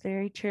true. That's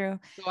very true.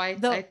 so I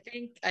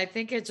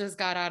think it just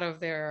got out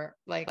of their,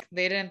 like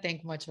they didn't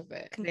think much of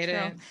it. They Control.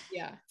 didn't,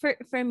 yeah.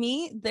 For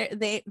me,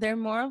 they're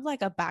more of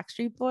like a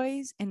Backstreet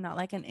Boys and not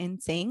like an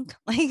NSYNC,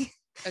 like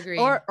Agreed.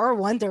 or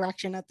One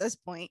Direction at this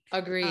point.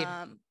 Agreed.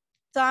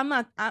 So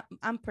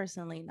I'm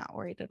personally not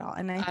worried at all.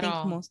 And I At think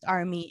all. most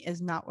army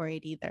is not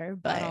worried either.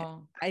 At But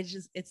all.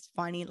 it's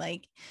funny,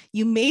 like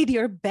you made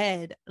your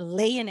bed,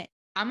 lay in it.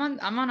 I'm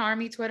on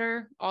army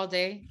Twitter all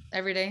day,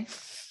 every day.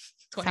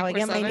 That's how I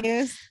get my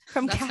news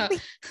from Kathy.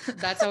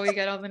 That's how we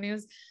get all the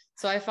news.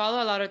 So I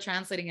follow a lot of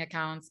translating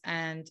accounts,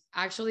 and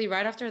actually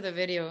right after the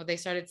video, they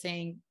started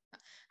saying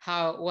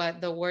how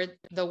the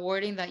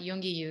wording that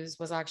Yoongi used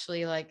was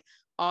actually like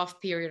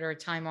off period or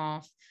time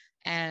off.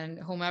 And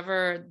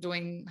whomever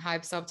doing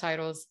Hype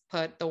subtitles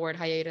put the word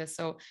hiatus.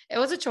 So it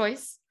was a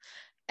choice.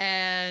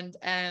 And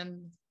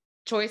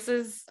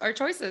choices are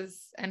choices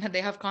and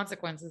they have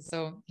consequences.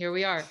 So here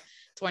we are,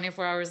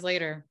 24 hours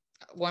later,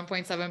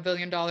 $1.7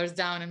 billion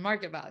down in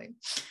market value.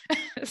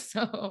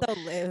 So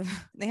they'll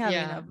live. They have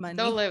enough money.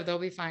 They'll live. Th'll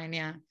be fine.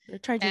 Yeah. They're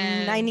charging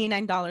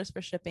 $99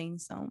 for shipping.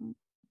 So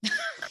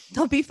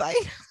they'll be fine.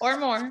 or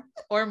more.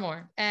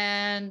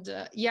 And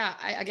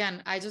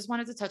I just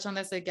wanted to touch on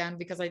this again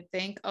because I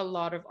think a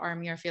lot of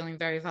army are feeling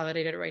very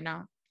validated right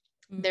now.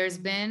 There's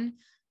been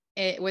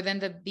within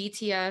the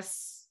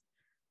BTS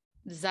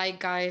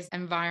zeitgeist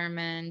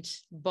environment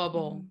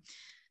bubble,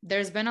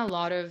 there's been a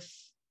lot of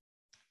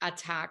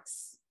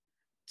attacks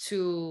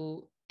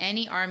to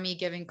any army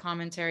giving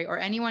commentary or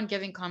anyone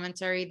giving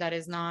commentary that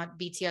is not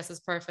BTS is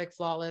perfect,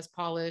 flawless,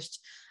 polished,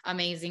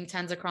 amazing,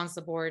 tens across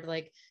the board.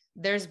 Like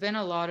there's been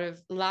a lot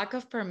of lack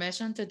of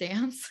permission to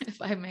dance,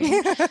 if I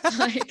may.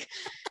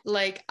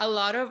 like a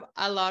lot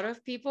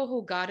of people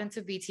who got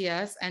into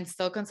BTS and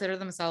still consider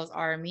themselves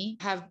army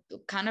have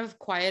kind of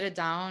quieted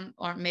down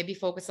or maybe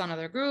focused on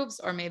other groups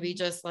or maybe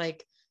just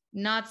like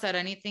not said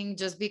anything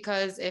just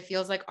because it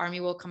feels like army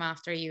will come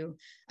after you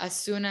as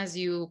soon as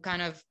you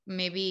kind of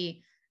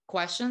maybe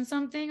question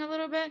something a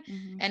little bit.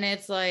 And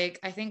it's like,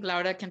 I think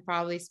Laura can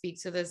probably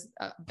speak to this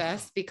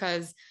best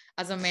because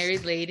as a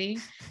married lady,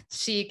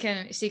 she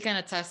can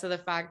attest to the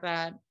fact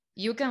that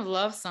you can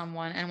love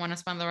someone and want to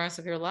spend the rest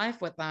of your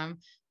life with them,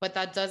 but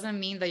that doesn't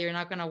mean that you're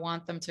not going to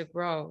want them to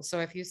grow. So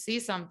if you see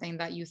something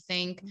that you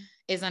think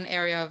is an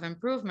area of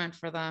improvement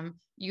for them,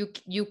 you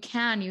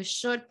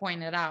should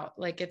point it out.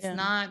 Like it's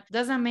not,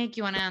 doesn't make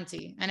you an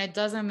auntie, and it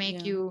doesn't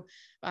make you,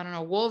 I don't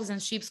know, wolves in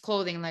sheep's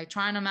clothing, like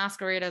trying to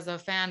masquerade as a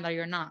fan that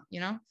you're not, you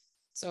know?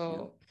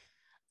 So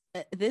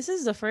this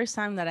is the first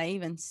time that I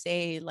even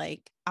say,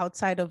 like,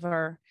 outside of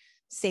our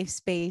safe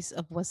space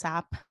of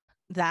WhatsApp,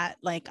 that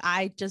like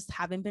I just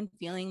haven't been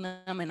feeling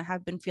them and I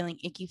have been feeling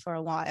icky for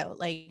a while.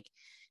 Like,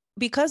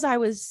 because I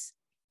was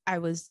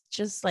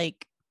just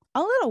like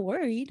a little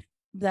worried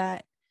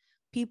that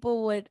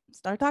people would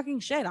start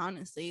talking shit,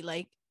 honestly.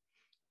 Like,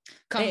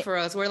 come for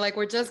us. We're like,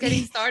 we're just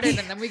getting started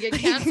and then we get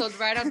canceled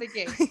right out the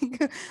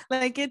gate.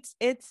 Like it's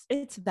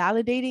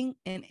validating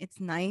and it's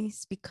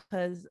nice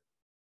because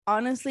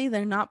honestly,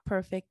 they're not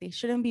perfect. They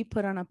shouldn't be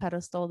put on a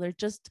pedestal. They're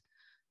just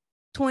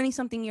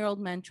 20-something-year-old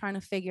men trying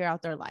to figure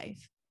out their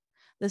life.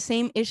 The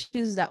same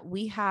issues that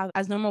we have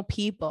as normal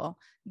people,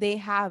 they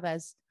have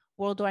as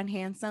worldwide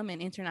handsome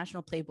and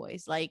international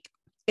playboys. Like,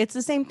 it's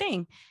the same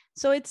thing.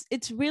 So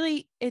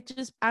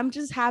I'm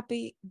just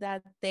happy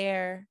that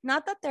they're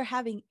not that they're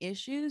having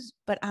issues,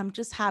 but I'm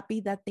just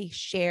happy that they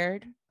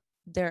shared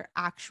their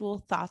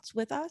actual thoughts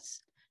with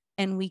us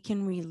and we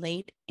can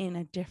relate in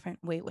a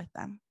different way with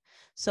them.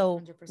 So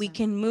 100%. We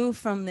can move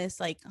from this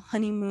like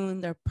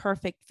honeymoon, their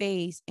perfect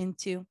phase,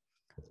 into,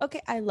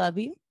 okay, I love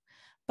you,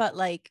 but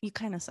like you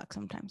kind of suck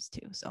sometimes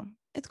too. So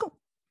it's cool.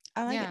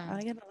 I like it. I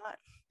like it a lot.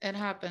 It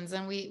happens.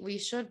 And we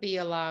should be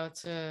allowed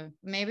to,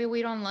 maybe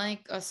we don't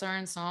like a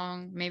certain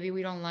song, maybe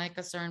we don't like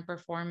a certain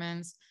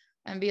performance,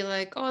 and be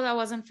like, oh, that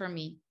wasn't for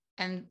me.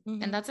 And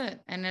that's it.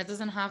 And it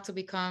doesn't have to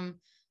become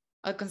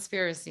a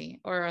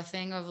conspiracy or a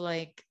thing of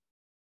like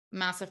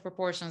massive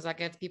proportions that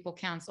gets people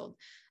canceled.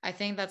 I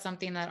think that's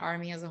something that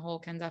Army as a whole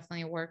can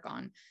definitely work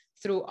on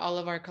through all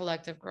of our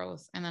collective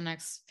growth in the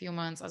next few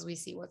months as we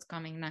see what's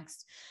coming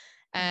next.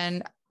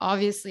 And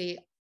obviously,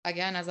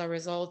 again, as a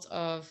result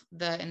of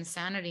the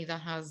insanity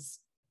that has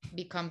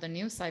become the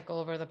news cycle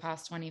over the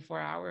past 24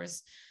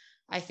 hours,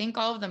 I think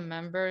all of the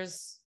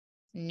members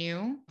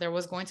knew there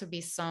was going to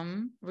be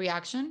some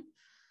reaction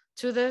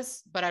to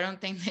this, but I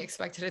don't think they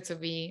expected it to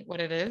be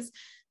what it is.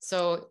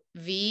 So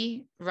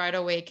V right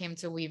away came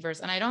to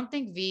Weverse, and I don't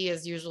think V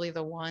is usually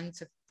the one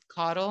to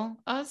coddle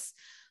us,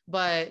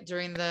 but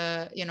during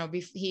the,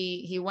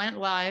 he went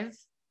live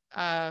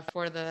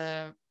for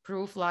the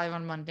Proof Live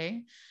on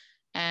Monday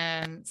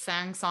and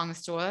sang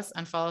songs to us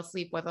and fell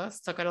asleep with us,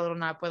 took a little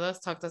nap with us,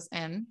 tucked us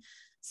in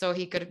so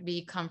he could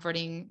be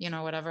comforting,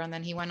 whatever. And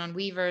then he went on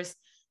Weverse,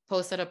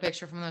 posted a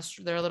picture from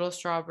their little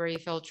strawberry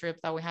field trip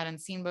that we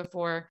hadn't seen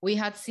before. We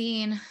had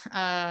seen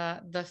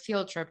the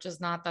field trip, just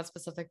not that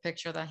specific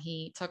picture that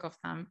he took of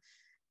them.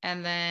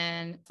 And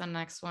then the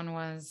next one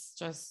was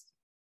just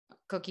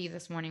Cookie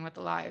this morning with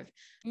the live.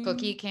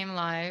 Cookie came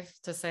live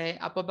to say,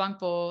 Apo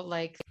Bangpo,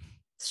 like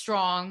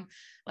strong,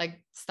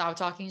 like stop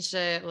talking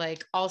shit.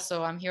 Like,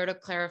 also, I'm here to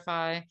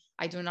clarify,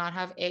 I do not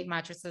have 8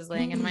 mattresses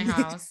laying in my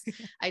house.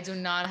 I do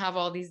not have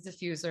all these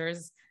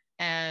diffusers.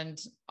 And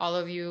all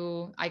of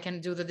you, I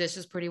can do the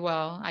dishes pretty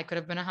well. I could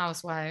have been a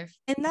housewife.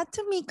 And that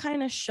to me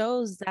kind of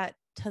shows that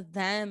to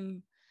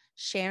them,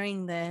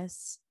 sharing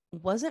this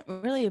wasn't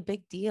really a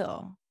big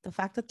deal. The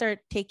fact that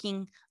they're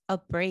taking a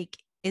break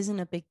isn't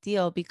a big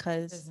deal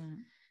because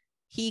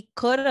he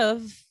could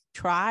have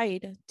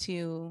tried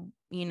to,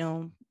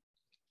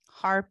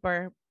 harp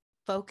or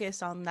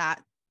focus on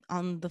that,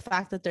 on the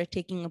fact that they're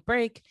taking a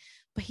break,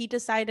 but he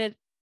decided,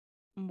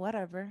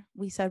 whatever,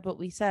 we said what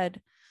we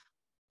said.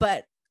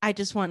 But I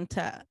just wanted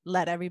to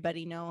let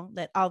everybody know,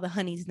 let all the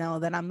honeys know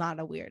that I'm not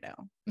a weirdo.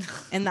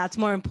 And that's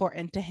more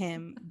important to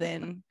him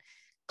than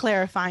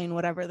clarifying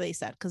whatever they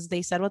said, because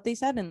they said what they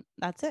said and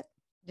that's it.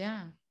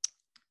 Yeah.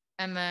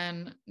 And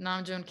then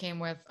Namjoon came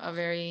with a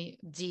very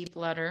deep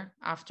letter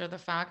after the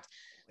fact,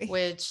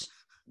 which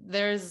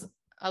there's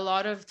a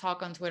lot of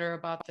talk on Twitter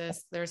about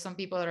this. There's some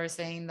people that are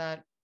saying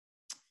that,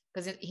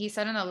 because he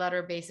said in a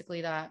letter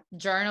basically that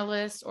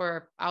journalists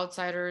or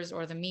outsiders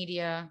or the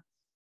media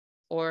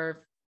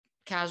or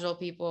casual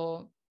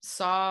people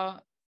saw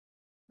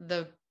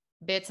the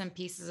bits and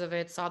pieces of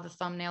it, saw the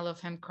thumbnail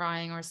of him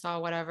crying or saw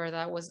whatever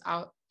that was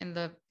out in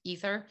the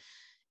ether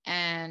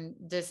and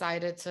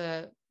decided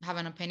to have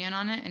an opinion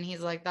on it. And he's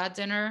like, that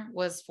dinner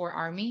was for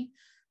Army,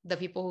 the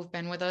people who've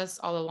been with us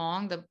all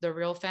along, the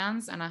real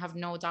fans. And I have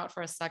no doubt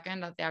for a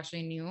second that they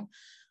actually knew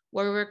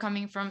where we were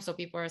coming from. So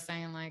people are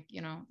saying like,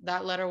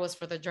 that letter was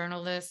for the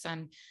journalists.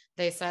 And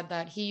they said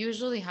that he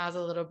usually has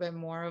a little bit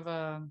more of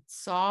a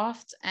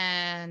soft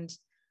and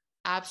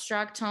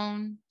abstract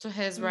tone to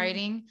his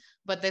writing,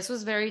 but this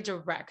was very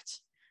direct.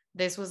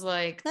 This was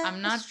like,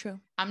 That's true.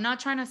 I'm not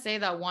trying to say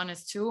that one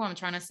is two. I'm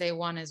trying to say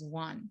one is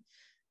one.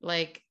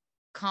 Like,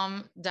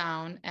 calm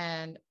down.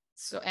 And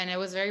it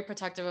was very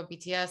protective of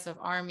BTS, of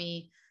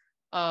ARMY,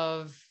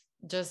 of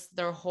just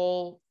their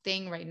whole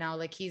thing right now.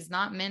 Like, he's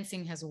not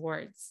mincing his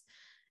words.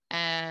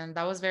 And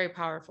that was very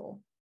powerful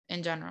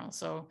in general.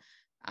 So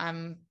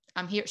I'm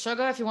here.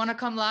 Sugar, if you want to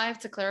come live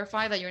to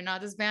clarify that you're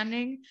not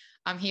disbanding,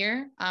 I'm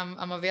here.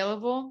 I'm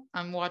available.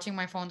 I'm watching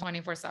my phone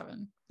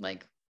 24/7.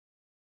 Like,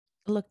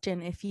 look,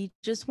 Jen, if you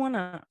just want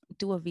to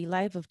do a V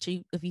live of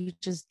you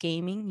just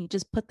gaming, you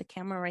just put the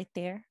camera right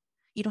there.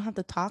 You don't have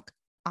to talk.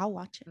 I'll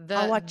watch it.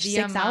 I'll watch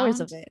 6 hours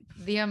of it.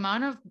 The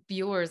amount of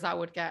viewers that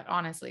would get,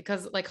 honestly,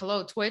 because like,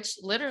 hello, Twitch,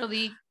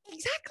 literally,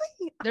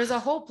 exactly. There's a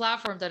whole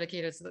platform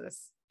dedicated to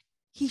this.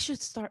 He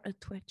should start a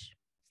Twitch.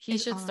 He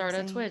should start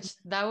a Twitch.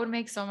 That would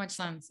make so much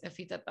sense if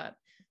he did that.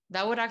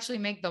 That would actually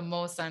make the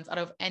most sense out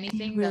of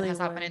anything that has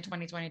happened in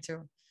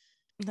 2022.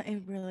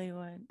 It really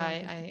would.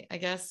 I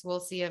guess we'll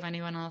see if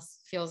anyone else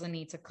feels a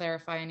need to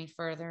clarify any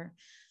further,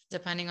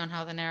 depending on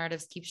how the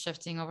narratives keep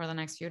shifting over the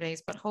next few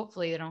days. But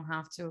hopefully they don't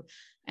have to,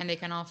 and they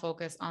can all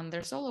focus on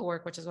their solo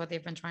work, which is what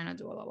they've been trying to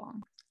do all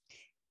along.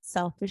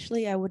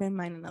 Selfishly, I wouldn't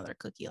mind another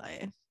Cookie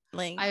live.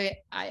 Like,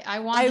 I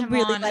want him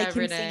really on like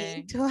every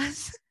day to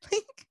us.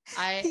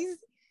 Like,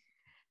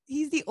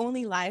 he's the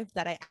only live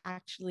that I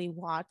actually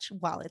watch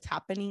while it's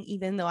happening,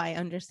 even though I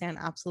understand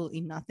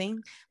absolutely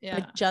nothing. Yeah.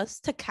 But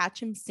just to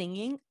catch him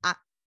singing,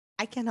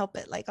 I can't help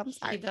it. Like, I'm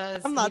sorry. He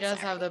does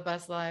have the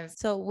best lives.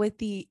 So with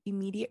the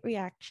immediate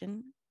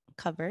reaction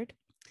covered,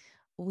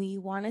 we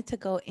wanted to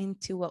go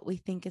into what we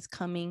think is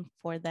coming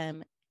for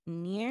them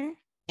near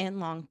and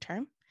long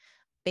term,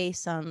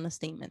 based on the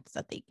statements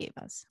that they gave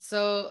us.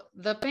 So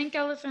the pink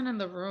elephant in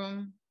the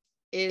room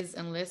is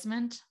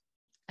enlistment.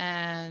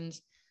 And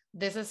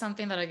this is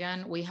something that,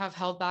 again, we have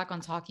held back on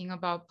talking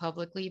about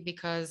publicly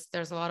because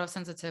there's a lot of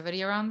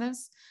sensitivity around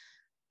this.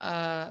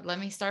 Let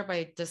me start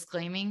by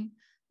disclaiming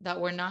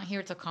that we're not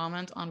here to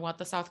comment on what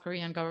the South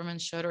Korean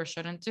government should or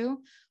shouldn't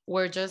do.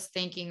 We're just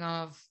thinking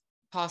of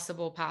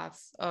possible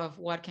paths of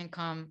what can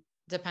come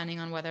depending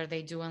on whether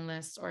they do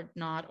enlist or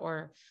not,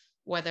 or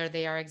whether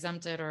they are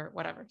exempted or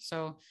whatever.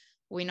 So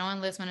we know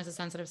enlistment is a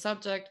sensitive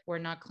subject. We're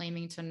not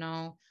claiming to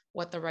know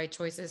what the right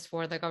choice is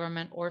for the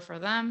government or for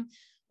them.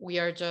 We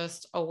are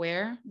just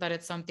aware that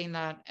it's something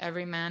that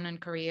every man in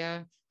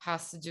Korea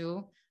has to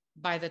do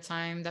by the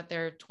time that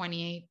they're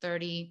 28,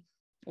 30,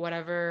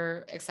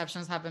 whatever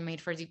exceptions have been made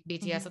for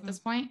BTS at this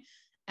point.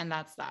 And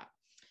that's that.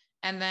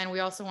 And then we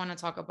also want to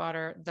talk about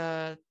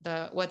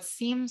the what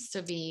seems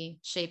to be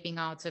shaping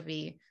out to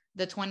be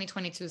the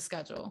 2022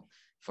 schedule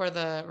for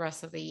the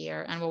rest of the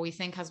year, and what we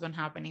think has been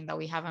happening that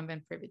we haven't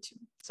been privy to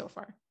so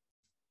far.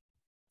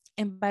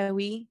 And by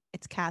we,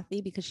 it's Kathy,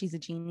 because she's a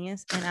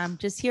genius. And I'm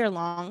just here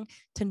along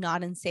to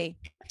nod and say,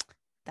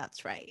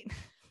 that's right.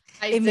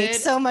 It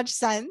makes so much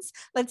sense.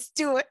 Let's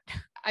do it.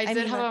 I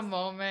did have a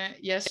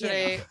moment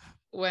yesterday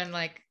when,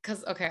 like,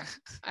 because, okay,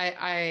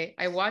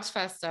 I watched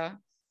Festa.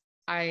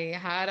 I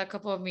had a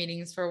couple of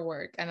meetings for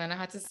work, and then I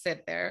had to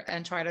sit there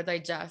and try to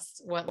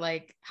digest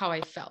how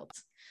I felt.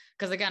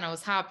 Because again, I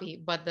was happy,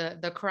 but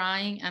the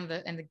crying and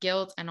the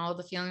guilt and all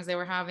the feelings they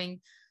were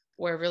having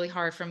were really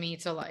hard for me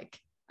to like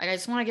I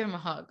just want to give him a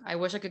hug. I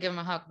wish I could give him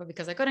a hug, but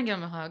because I couldn't give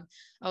him a hug,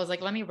 I was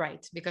like, let me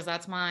write, because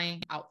that's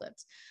my outlet.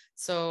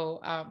 So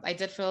I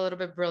did feel a little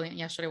bit brilliant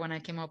yesterday when I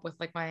came up with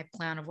like my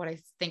plan of what I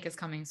think is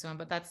coming soon,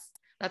 but that's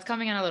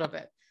coming in a little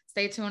bit.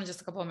 Stay tuned in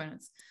just a couple of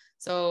minutes.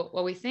 So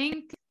what we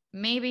think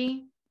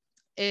maybe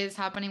is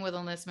happening with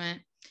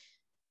enlistment,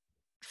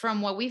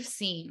 from what we've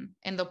seen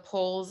in the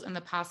polls in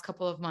the past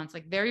couple of months,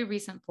 like very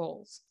recent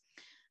polls,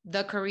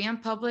 the Korean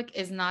public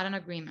is not in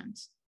agreement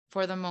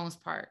for the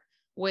most part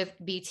with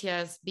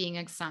BTS being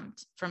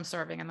exempt from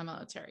serving in the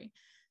military.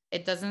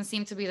 It doesn't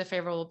seem to be the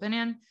favorable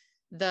opinion.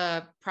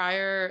 The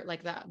prior,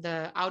 like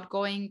the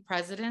outgoing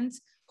president,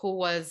 who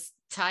was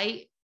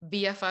tight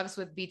BFFs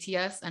with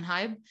BTS and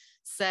Hybe,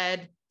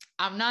 said,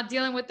 I'm not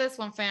dealing with this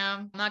one,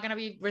 fam. I'm not going to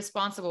be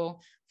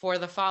responsible for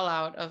the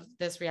fallout of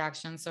this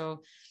reaction.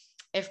 So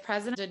if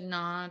president did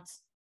not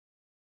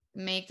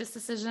make this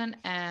decision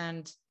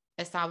and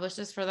establish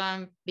this for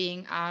them,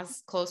 being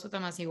as close with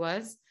them as he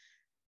was,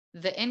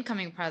 the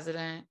incoming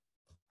president,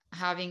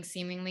 having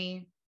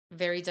seemingly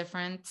very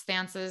different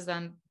stances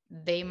than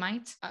they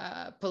might,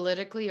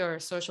 politically or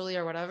socially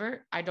or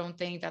whatever, I don't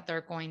think that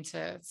they're going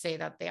to say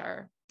that they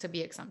are to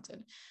be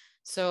exempted.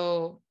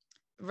 So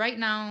right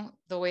now,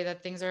 the way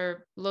that things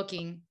are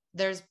looking,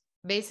 there's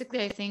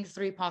basically, I think,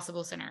 three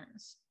possible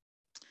scenarios.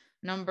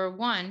 Number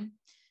one,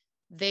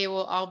 they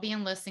will all be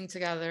enlisting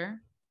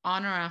together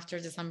on or after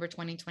December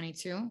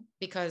 2022,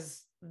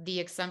 because the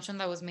exemption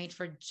that was made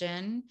for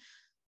Jin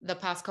the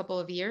past couple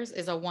of years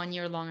is a 1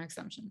 year long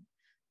exemption.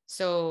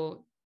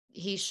 So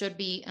he should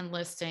be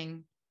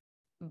enlisting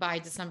by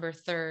December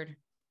 3rd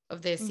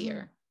of this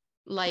year,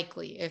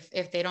 likely,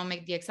 if they don't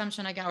make the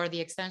exemption again or the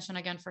extension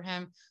again for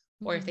him,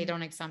 or if they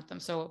don't exempt them.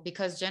 So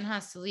because Jen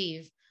has to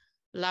leave,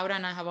 Laura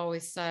and I have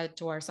always said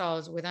to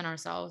ourselves, within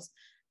ourselves,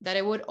 that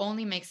it would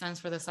only make sense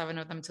for the 7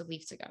 of them to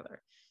leave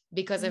together.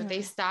 Because if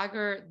they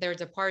stagger their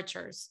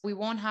departures, we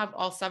won't have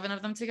all 7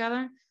 of them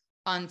together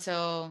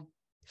until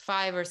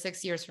 5 or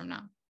 6 years from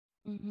now.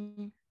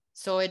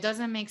 So it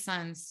doesn't make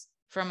sense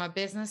from a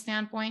business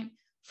standpoint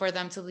for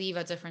them to leave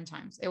at different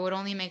times. It would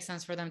only make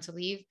sense for them to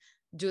leave,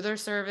 do their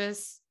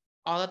service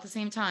all at the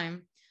same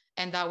time,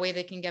 and that way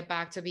they can get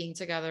back to being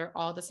together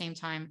all at the same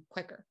time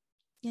quicker.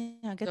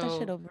 Yeah, get that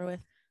shit over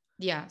with.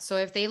 Yeah. So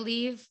if they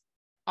leave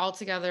all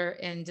together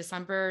in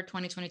December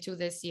 2022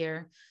 this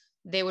year,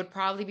 they would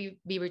probably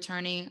be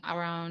returning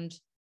around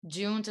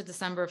June to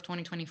December of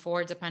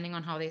 2024, depending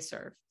on how they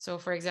serve. So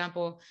for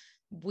example,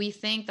 we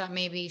think that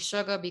maybe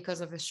Suga,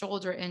 because of his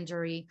shoulder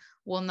injury,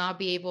 will not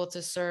be able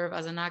to serve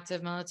as an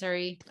active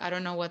military. I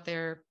don't know what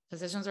their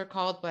positions are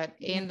called, but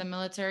in the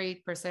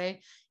military per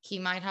se, he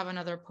might have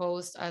another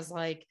post as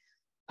like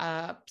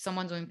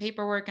someone doing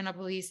paperwork in a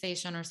police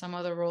station or some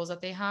other roles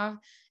that they have.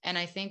 And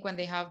I think when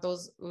they have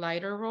those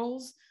lighter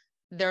roles,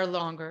 they're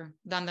longer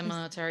than the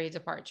military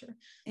departure.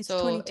 It's so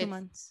 22 it's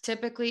months.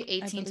 Typically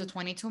 18 to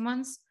 22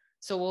 months.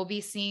 So we'll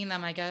be seeing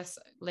them, I guess,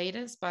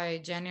 latest by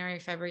January,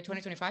 February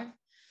 2025.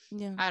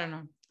 Yeah. I don't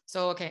know.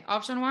 So, okay.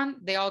 Option 1,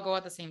 they all go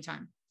at the same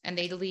time and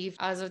they leave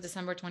as of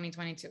December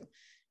 2022.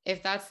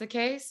 If that's the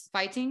case,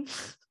 fighting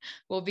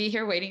will be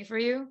here waiting for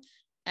you.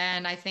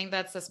 And I think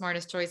that's the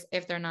smartest choice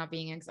if they're not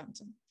being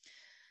exempted.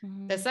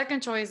 The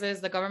second choice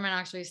is the government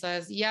actually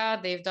says, yeah,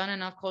 they've done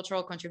enough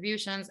cultural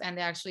contributions and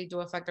they actually do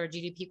affect our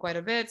GDP quite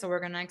a bit. So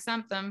we're going to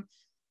exempt them.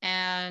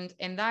 And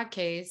in that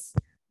case,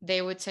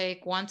 they would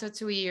take 1 to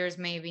 2 years,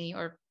 maybe,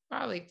 or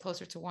probably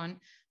closer to 1,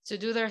 to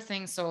do their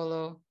thing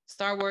solo,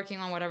 start working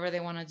on whatever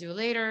they want to do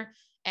later.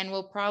 And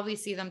we'll probably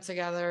see them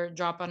together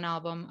drop an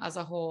album as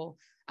a whole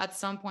at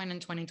some point in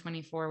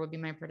 2024 would be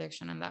my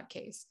prediction in that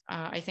case.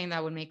 I think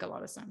that would make a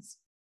lot of sense.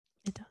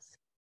 It does.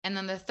 And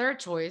then the third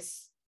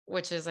choice,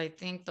 which is, I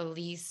think, the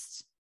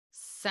least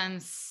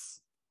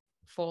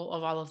senseful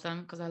of all of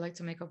them, because I like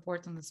to make up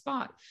words on the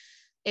spot,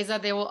 is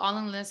that they will all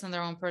enlist in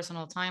their own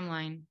personal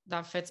timeline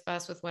that fits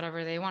best with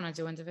whatever they want to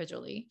do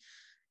individually.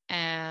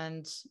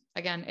 And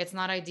again, it's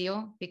not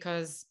ideal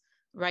because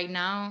right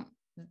now,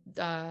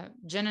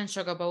 Jin and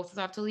Suga both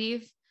have to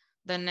leave.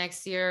 Then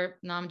next year,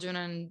 Namjoon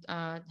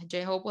and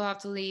J-Hope will have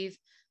to leave.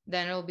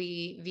 Then it'll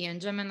be V and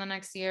Jimin the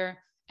next year.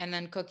 And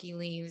then Cookie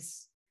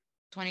leaves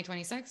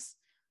 2026.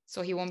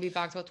 So he won't be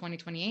back till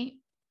 2028.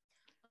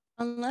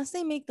 Unless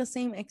they make the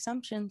same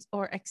exemptions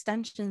or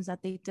extensions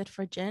that they did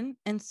for Jin.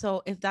 And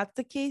so if that's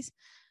the case,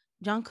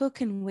 Jungkook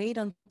can wait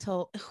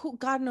until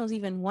God knows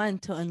even when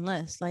to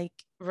enlist. Like,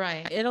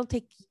 right. It'll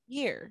take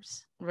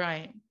years.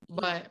 Right.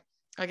 But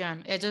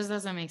again, it just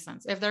doesn't make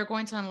sense. If they're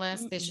going to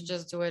enlist, they should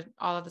just do it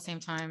all at the same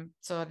time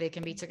so that they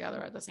can be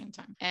together at the same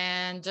time.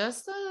 And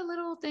just a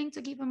little thing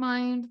to keep in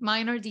mind,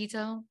 minor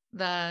detail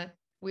that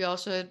we all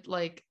should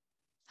like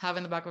have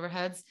in the back of our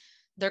heads.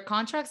 Their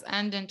contracts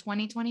end in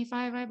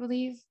 2025, I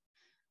believe.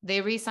 They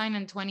re-sign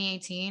in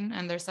 2018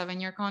 and they're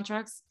 7-year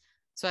contracts.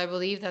 So I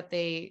believe that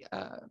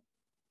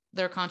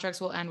their contracts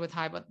will end with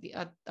HYBE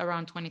at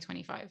around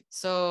 2025.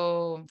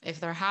 So if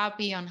they're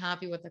happy,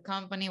 unhappy with the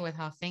company, with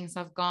how things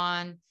have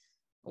gone,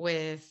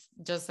 with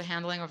just the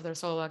handling of their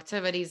solo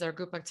activities, their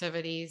group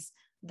activities,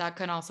 that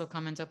can also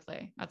come into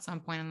play at some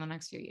point in the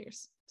next few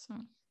years. So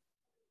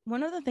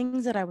one of the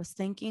things that I was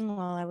thinking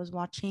while I was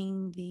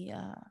watching the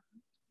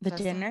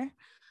dinner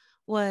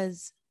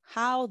was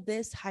how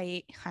this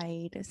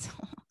hiatus,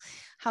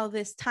 how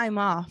this time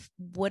off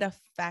would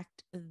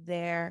affect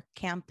their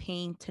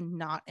campaign to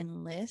not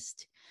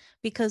enlist.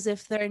 Because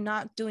if they're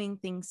not doing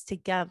things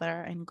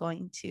together and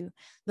going to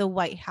the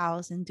White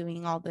House and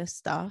doing all this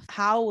stuff,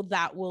 how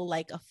that will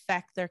like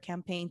affect their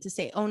campaign to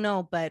say, oh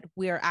no, but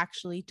we're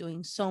actually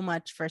doing so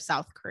much for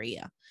South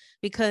Korea.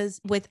 Because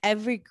with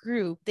every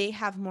group, they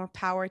have more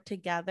power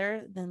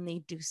together than they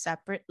do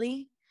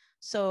separately.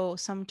 So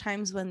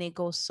sometimes when they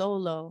go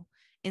solo,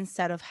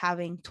 instead of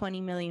having 20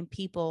 million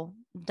people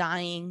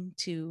dying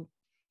to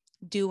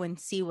do and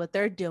see what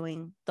they're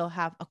doing, they'll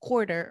have a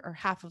quarter or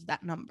half of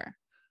that number,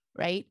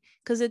 right?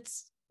 Because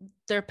it's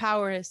their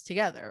power is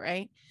together,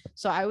 right?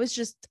 So I was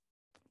just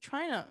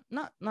trying to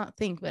not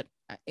think, but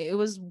it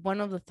was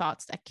one of the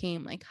thoughts that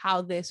came, like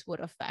how this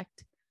would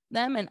affect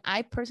them. And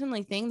I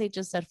personally think they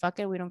just said, fuck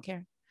it, we don't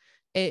care.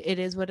 It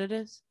is what it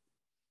is.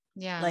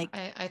 Yeah, like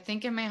I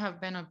think it may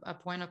have been a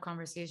point of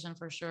conversation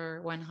for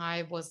sure when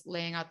HYBE was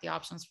laying out the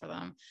options for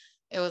them.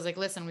 It was like,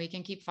 listen, we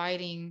can keep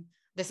fighting.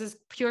 This is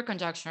pure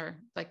conjecture.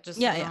 Like, just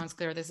so everyone's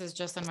clear, this is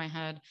just in my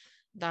head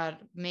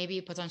that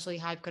maybe potentially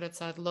HYBE could have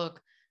said, look,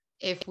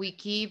 if we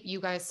keep you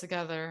guys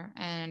together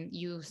and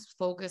you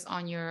focus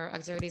on your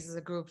activities as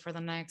a group for the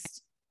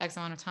next X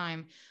amount of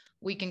time,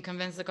 we can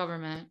convince the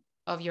government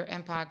of your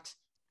impact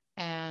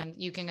and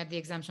you can get the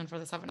exemption for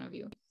the 7 of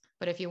you.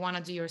 But if you want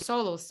to do your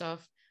solo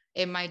stuff,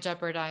 it might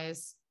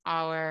jeopardize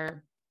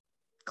our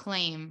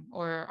claim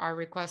or our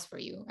request for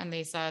you. And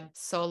they said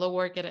solo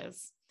work it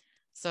is.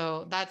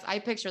 So I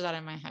picture that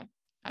in my head.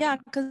 Yeah,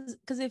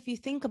 because if you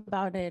think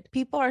about it,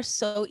 people are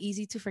so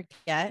easy to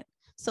forget.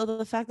 So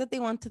the fact that they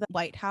went to the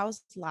White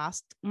House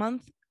last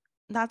month,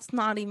 that's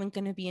not even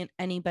going to be in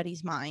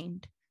anybody's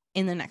mind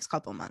in the next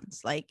couple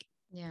months. Like,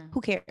 yeah,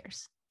 who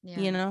cares? Yeah.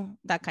 You know,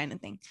 that kind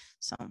of thing.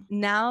 So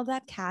now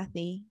that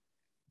Kathy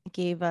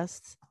gave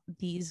us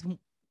these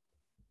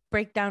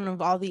breakdown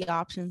of all the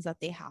options that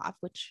they have,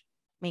 which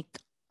make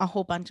a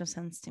whole bunch of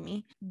sense to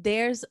me,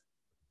 there's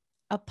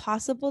a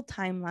possible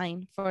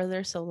timeline for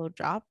their solo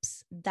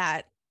drops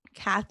that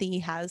Kathy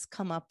has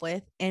come up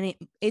with, and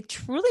it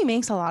truly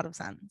makes a lot of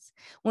sense.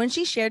 When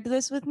she shared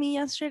this with me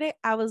yesterday,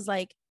 I was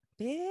like,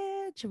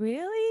 bitch,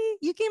 really?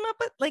 You came up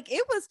with, like,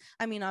 it was,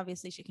 I mean,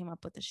 obviously she came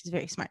up with it. She's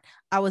very smart.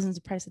 I wasn't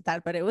surprised at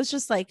that, but it was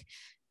just like,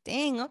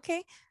 dang,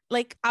 okay.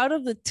 Like, out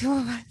of the two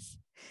of us,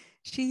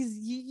 she's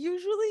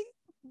usually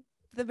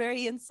the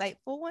very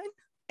insightful one.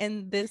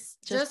 And this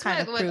just kind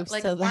of proves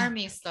like to that.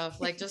 army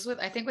stuff, like just with,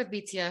 I think with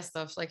BTS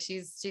stuff, like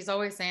she's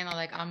always saying that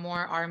like I'm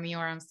more army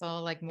or I'm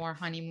still like more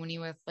honeymoony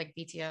with like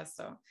BTS.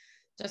 So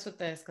just with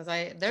this, because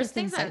there's Just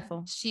things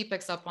insightful. that she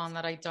picks up on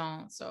that I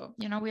don't. So,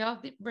 you know, we all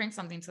bring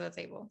something to the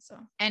table. So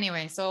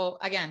anyway, so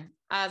again,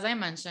 as I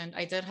mentioned,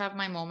 I did have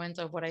my moment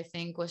of what I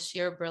think was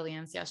sheer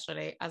brilliance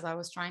yesterday as I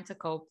was trying to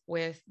cope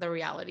with the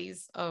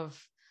realities of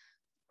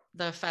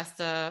the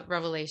Festa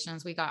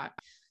revelations we got.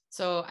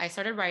 So I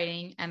started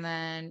writing, and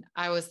then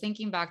I was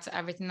thinking back to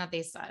everything that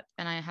they said,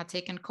 and I had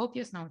taken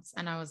copious notes,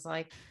 and I was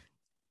like,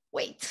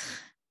 wait.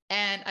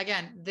 And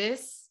again,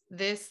 this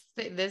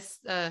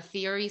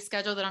theory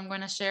schedule that I'm going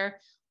to share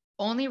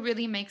only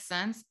really makes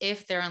sense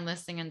if they're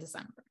enlisting in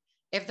December.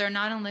 If they're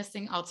not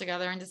enlisting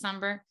altogether in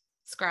December,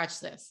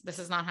 scratch this. This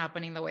is not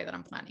happening the way that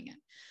I'm planning it.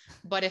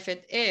 But if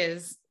it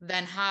is,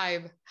 then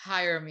Hybe,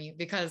 hire me,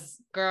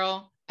 because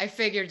girl, I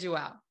figured you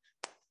out.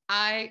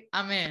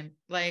 I'm in,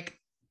 like,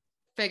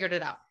 figured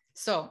it out.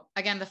 So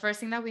again, the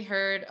first thing that we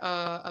heard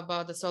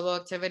about the solo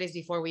activities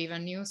before we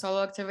even knew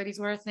solo activities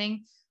were a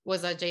thing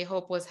was that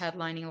J-Hope was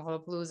headlining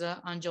Lollapalooza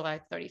on July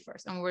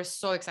 31st. And we were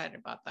so excited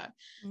about that.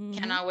 Mm-hmm.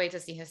 Cannot wait to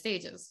see his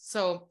stages.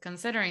 So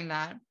considering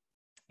that,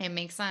 it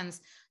makes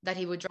sense that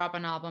he would drop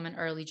an album in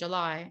early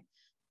July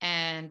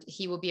and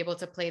he will be able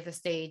to play the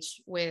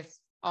stage with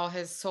all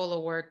his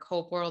solo work,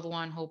 Hope World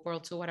 1, Hope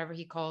World 2, whatever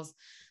he calls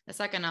the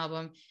second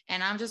album.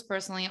 And I'm just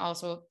personally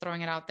also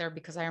throwing it out there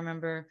because I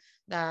remember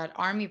that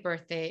Army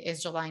birthday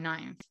is July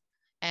 9th,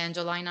 and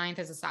July 9th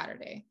is a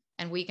Saturday,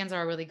 and weekends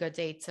are a really good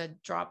day to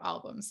drop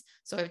albums.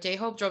 So if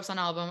J-Hope drops an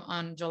album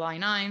on July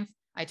 9th,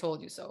 I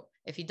told you so.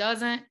 If he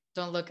doesn't,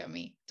 don't look at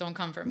me. Don't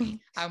come for me.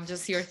 I'm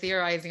just here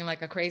theorizing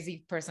like a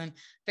crazy person.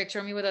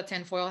 Picture me with a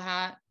tinfoil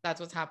hat. That's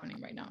what's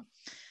happening right now.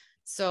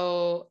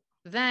 So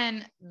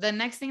then the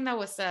next thing that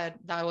was said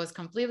that was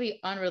completely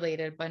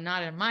unrelated, but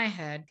not in my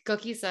head,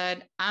 Cookie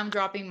said, I'm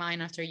dropping mine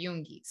after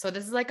Yoongi. So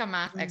this is like a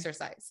math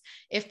exercise.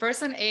 If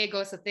person A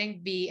goes to thing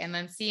B and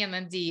then C and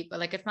then D, but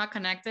like it's not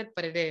connected,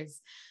 but it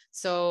is.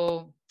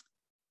 So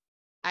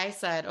I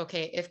said,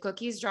 okay, if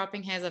Cookie's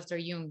dropping his after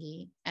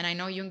Yoongi, and I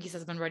know Yoongi's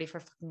has been ready for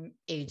fucking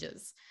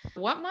ages,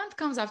 what month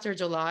comes after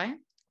July?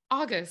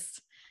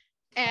 August.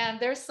 And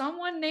there's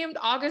someone named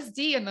August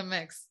D in the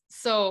mix.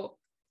 So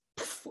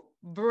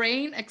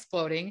brain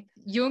exploding.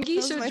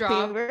 Yoongi should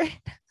drop.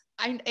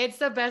 It's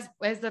the best.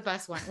 It's the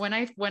best one.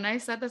 When I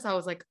said this, I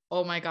was like,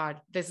 oh my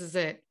god, this is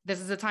it. This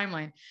is the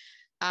timeline.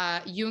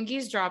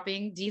 Yoongi's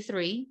dropping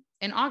D3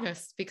 in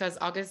August because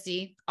August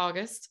D,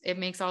 August. It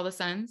makes all the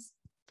sense.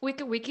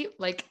 Wiki,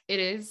 like it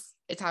is.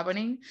 It's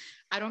happening.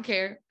 I don't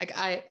care.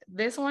 Like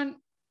this one,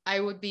 I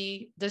would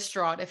be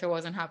distraught if it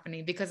wasn't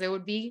happening because it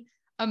would be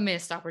a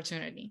missed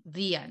opportunity.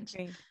 The end.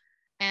 Great.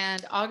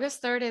 And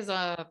August 3rd is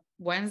a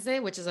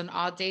Wednesday, which is an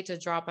odd day to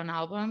drop an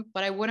album,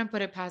 but I wouldn't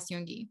put it past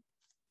Yoongi.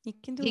 He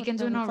can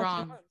do no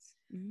wrong.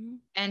 Mm-hmm.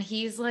 And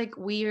he's like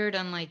weird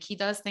and like he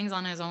does things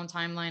on his own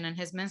timeline, and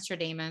his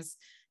Minstradamus,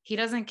 he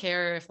doesn't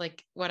care if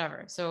like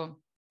whatever. So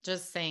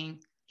just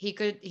saying he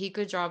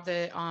could drop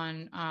it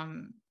on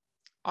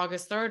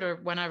August 3rd or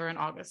whenever in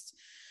August.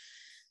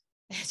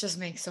 It just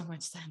makes so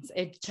much sense.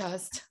 It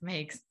just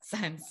makes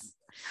sense.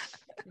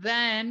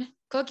 Then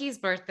Cookie's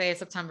birthday is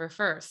September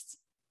 1st.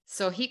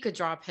 So he could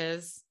drop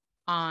his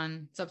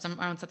on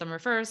September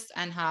 1st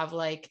and have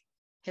like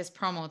his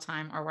promo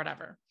time or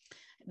whatever.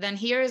 Then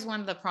here is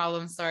when the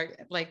problems start,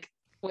 like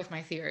with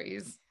my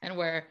theories and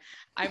where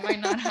I might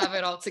not have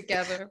it all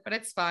together, but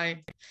it's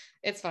fine.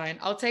 It's fine.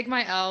 I'll take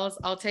my L's.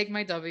 I'll take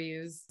my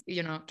W's,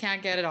 you know,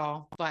 can't get it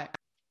all. But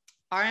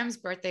RM's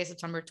birthday is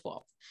September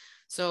 12th.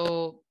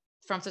 So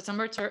from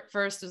September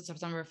 1st to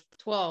September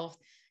 12th,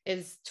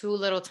 is too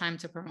little time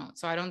to promote.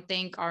 So I don't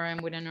think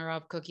RM would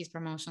interrupt Cookie's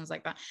promotions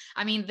like that.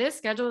 I mean, this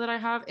schedule that I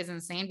have is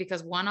insane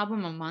because one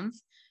album a month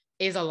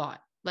is a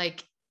lot.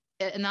 Like,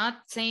 not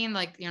saying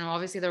like, you know,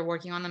 obviously they're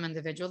working on them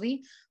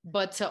individually,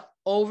 but to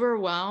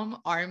overwhelm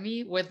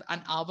Army with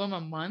an album a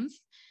month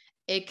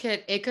it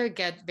could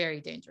get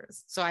very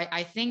dangerous. So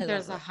I think I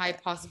there's love a high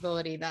that.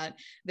 possibility that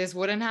this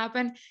wouldn't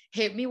happen.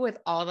 Hit me with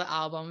all the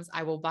albums.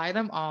 I will buy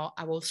them all.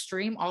 I will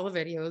stream all the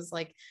videos.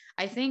 Like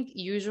I think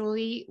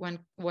usually when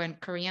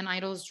Korean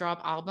idols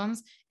drop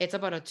albums, it's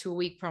about a 2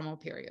 week promo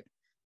period.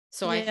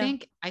 So Yeah.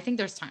 I think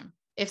there's time.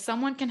 If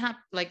someone can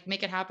like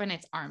make it happen,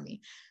 it's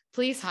Army.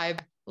 Please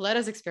hype. Let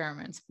us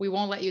experiment. We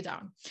won't let you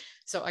down.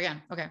 So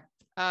again, okay.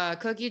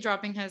 Cookie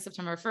dropping his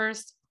September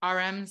 1st.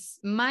 RM's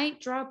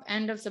might drop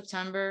end of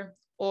September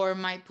or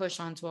might push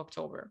on to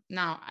October.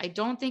 Now, I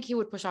don't think he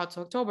would push out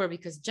to October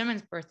because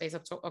Jimin's birthday is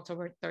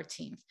October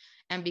 13th.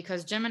 And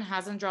because Jimin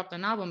hasn't dropped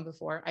an album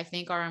before, I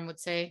think RM would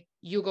say,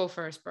 you go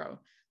first, bro.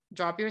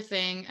 Drop your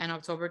thing, and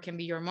October can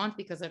be your month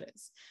because it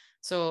is.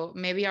 So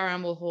maybe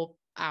RM will hold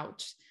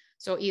out.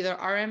 So either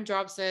RM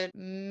drops it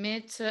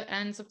mid to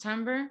end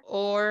September,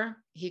 or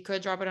he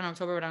could drop it in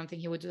October, but I don't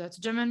think he would do that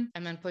to Jimin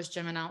and then push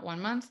Jimin out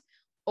 1 month,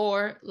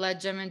 or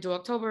let Jimin do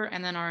October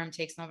and then RM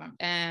takes November.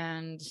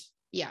 And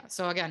yeah,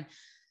 so again,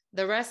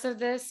 the rest of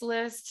this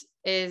list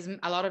is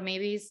a lot of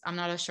maybes. I'm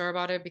not as sure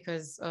about it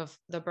because of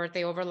the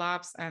birthday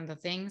overlaps and the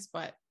things,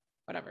 but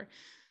whatever.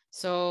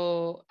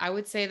 So I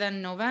would say that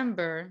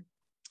November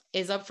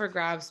is up for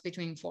grabs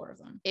between four of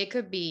them. It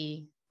could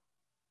be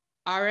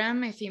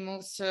RM if he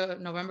moves to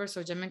November,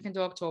 so Jimin can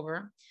do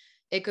October.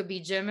 It could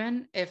be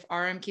Jimin if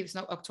RM keeps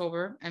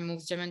October and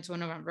moves Jimin to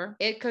November.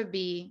 It could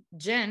be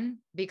Jin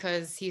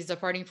because he's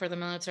departing for the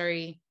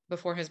military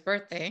before his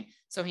birthday,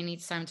 so he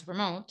needs time to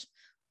promote.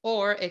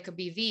 Or it could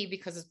be V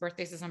because his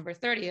birthday is December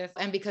 30th.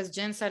 And because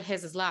Jin said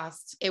his is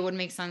last, it would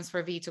make sense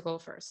for V to go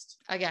first.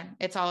 Again,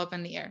 it's all up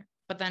in the air.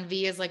 But then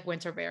V is like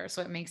Winter Bear,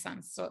 so it makes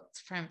sense. So it's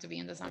for him to be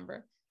in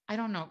December. I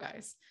don't know,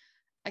 guys.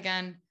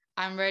 Again,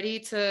 I'm ready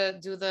to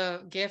do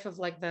the gif of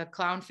like the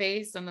clown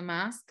face and the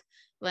mask.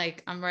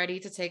 Like I'm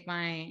ready to take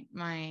my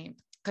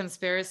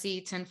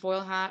conspiracy tinfoil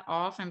hat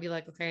off and be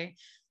like, okay,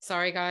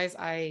 sorry guys,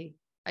 I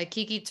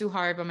kiki too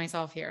hard by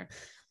myself here.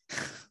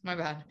 My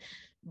bad.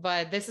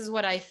 But this is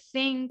what I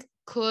think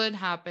could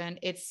happen.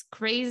 It's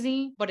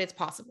crazy, but it's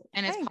possible.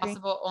 And it's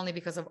possible only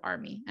because of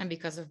Army and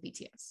because of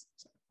BTS.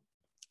 So.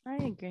 I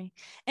agree.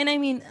 And I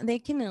mean, they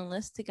can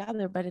enlist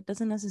together, but it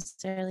doesn't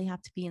necessarily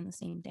have to be in the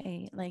same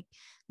day. Like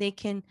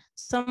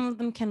some of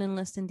them can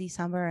enlist in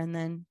December and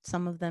then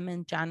some of them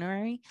in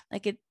January.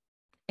 Like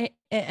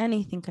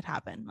anything could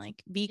happen.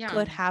 Like we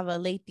could have a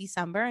late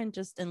December and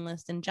just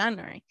enlist in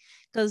January.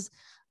 Because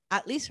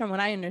at least from what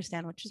I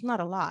understand, which is not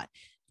a lot,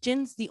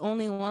 Jin's the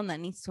only one that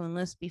needs to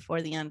enlist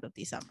before the end of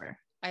December.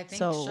 I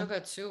think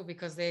Suga too,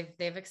 because they've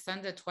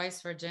extended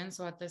twice for Jin.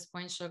 So at this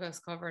point, Suga's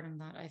covered in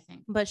that, I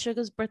think. But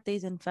Suga's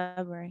birthday's in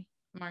February.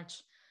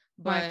 March,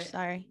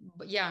 sorry.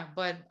 But yeah,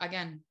 but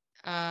again,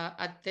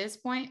 at this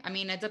point, I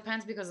mean, it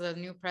depends because the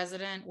new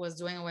president was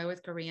doing away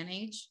with Korean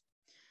age.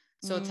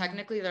 So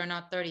technically they're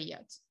not 30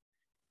 yet.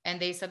 And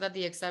they said that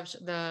the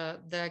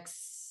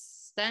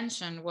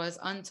extension was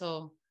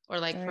until, or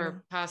like 30.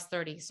 For past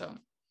 30. So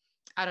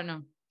I don't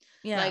know.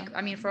 Yeah. Like,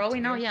 I mean, for all we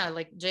know,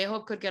 like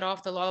J-Hope could get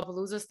off the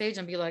Lollapalooza stage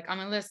and be like, I'm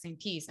enlisting,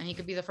 peace. And he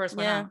could be the first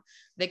one out.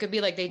 They could be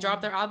like, they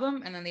drop their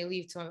album and then they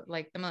leave to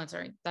like the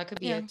military. That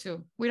could be it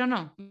too. We don't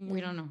know.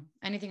 We don't know.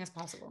 Anything is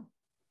possible.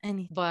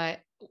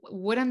 But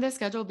wouldn't this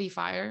schedule be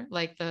fire?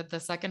 Like the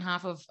second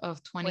half of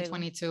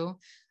 2022,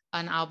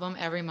 an album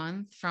every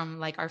month from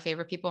like our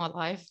favorite people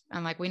alive.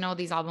 And like, we know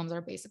these albums are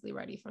basically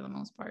ready for the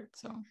most part.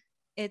 So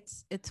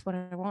it's what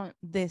I want.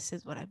 This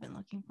is what I've been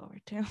looking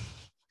forward to.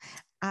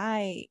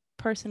 I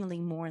personally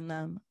mourned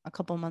them a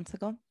couple months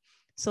ago,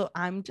 so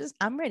I'm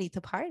ready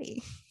to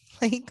party.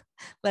 Like,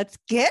 let's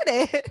get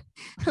it.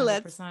 100%.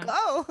 Let's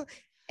go.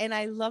 And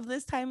I love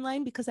this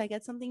timeline because I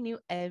get something new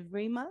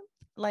every month.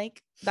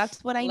 Like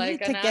that's what I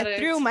need to get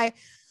through my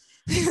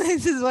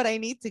this is what I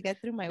need to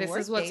get through my work. This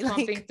is what's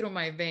pumping through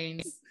my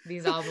veins,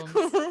 these albums.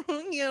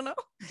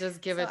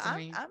 Just give it to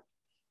me.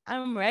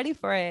 I'm ready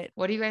for it.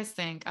 What do you guys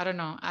think? I don't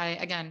know.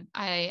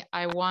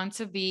 I want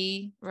to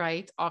be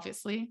right,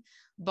 obviously,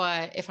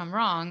 but if I'm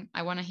wrong,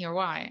 I want to hear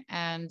why.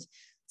 And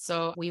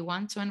so we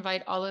want to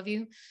invite all of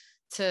you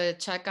to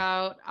check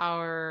out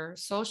our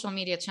social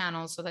media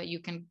channels so that you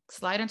can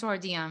slide into our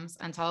DMs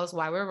and tell us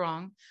why we're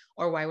wrong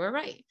or why we're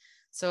right.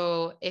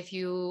 So if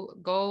you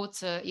go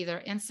to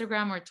either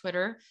Instagram or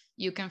Twitter,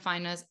 you can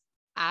find us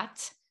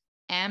at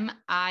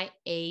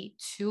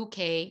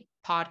MIA2K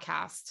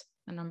podcast,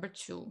 the number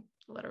 2,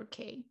 letter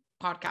K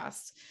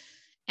podcast.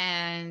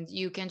 And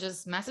you can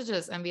just message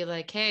us and be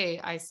like, hey,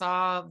 I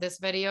saw this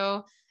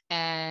video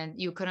and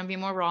you couldn't be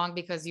more wrong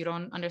because you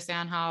don't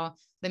understand how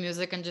the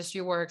music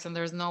industry works. And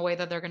there's no way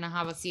that they're going to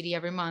have a CD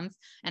every month.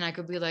 And I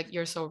could be like,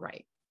 you're so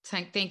right.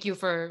 Thank you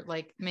for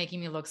like making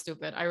me look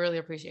stupid. I really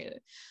appreciate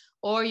it.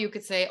 Or you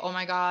could say, oh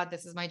my God,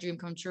 this is my dream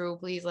come true.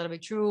 Please let it be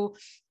true.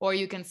 Or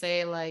you can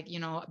say like,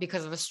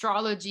 because of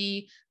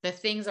astrology, the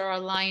things are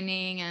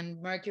aligning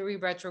and Mercury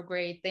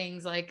retrograde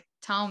things, like,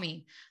 tell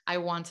me, I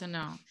want to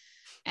know.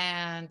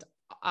 And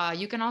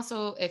you can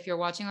also, if you're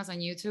watching us on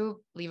YouTube,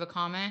 leave a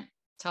comment.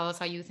 Tell us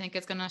how you think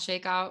it's going to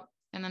shake out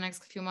in the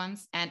next few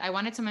months. And I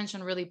wanted to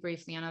mention really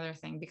briefly another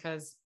thing,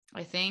 because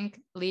I think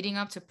leading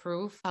up to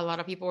Proof, a lot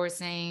of people were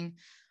saying,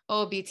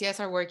 oh, BTS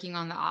are working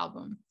on the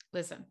album.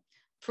 Listen,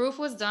 Proof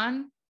was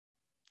done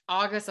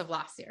August of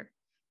last year.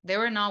 They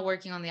were not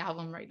working on the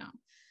album right now.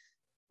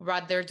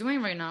 What they're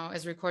doing right now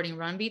is recording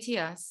Run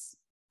BTS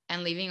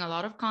and leaving a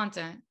lot of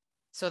content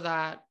so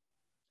that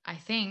I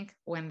think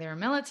when they're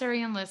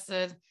military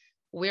enlisted,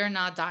 we're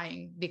not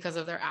dying because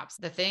of their apps.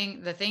 The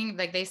thing,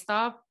 like they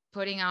stopped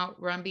putting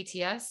out Run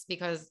BTS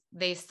because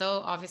they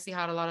still obviously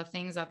had a lot of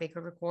things that they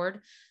could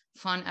record,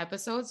 fun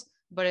episodes.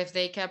 But if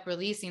they kept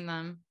releasing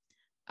them,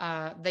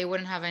 they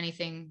wouldn't have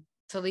anything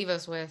to leave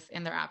us with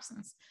in their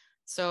absence.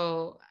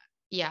 So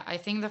yeah, I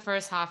think the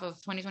first half of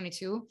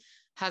 2022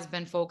 has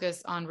been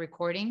focused on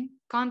recording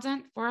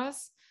content for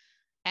us.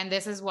 And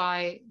this is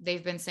why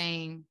they've been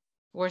saying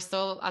we're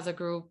still as a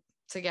group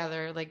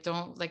together. Like,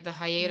 don't, like, the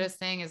hiatus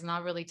thing is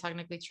not really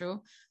technically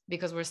true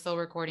because we're still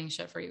recording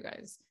shit for you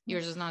guys.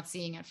 You're just not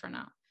seeing it for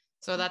now.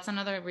 So that's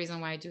another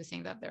reason why I do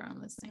think that they're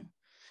unlisting.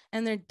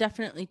 And they're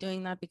definitely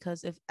doing that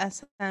because if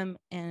SM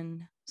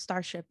and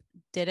Starship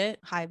did it,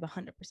 Hive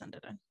 100%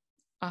 did it.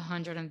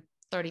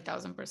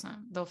 130,000%.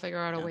 They'll figure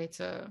out a way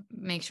to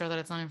make sure that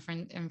it's not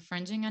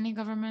infringing any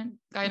government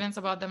guidance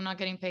about them not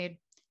getting paid.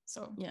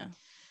 So yeah,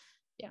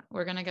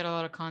 we're gonna get a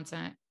lot of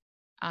content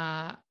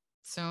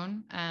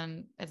soon,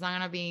 and it's not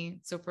gonna be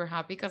super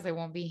happy because they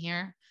won't be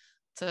here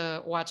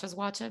to watch us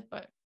watch it,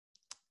 but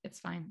it's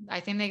fine. I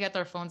think they get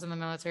their phones in the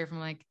military from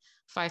like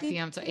 5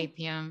 p.m. to 8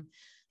 p.m.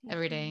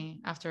 every day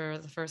after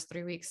the first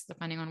 3 weeks,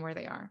 depending on where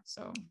they are.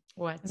 So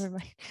what?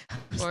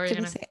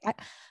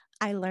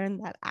 I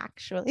learned that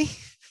actually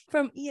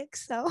from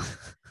EXO.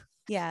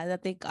 Yeah,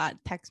 that they got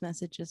text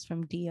messages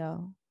from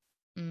Dio.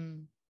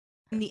 And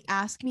the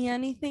Ask Me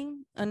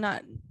Anything,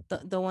 not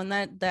the one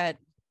that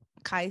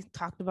Kai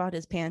talked about,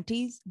 his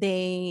panties.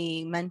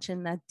 They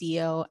mentioned that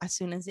Dio, as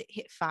soon as it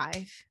hit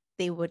 5,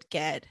 they would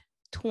get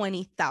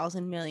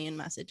 20,000 million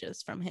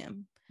messages from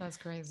him. That's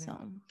crazy. So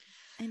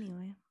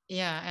anyway.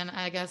 Yeah, and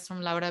I guess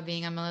from Laura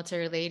being a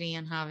military lady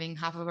and having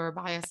half of her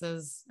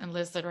biases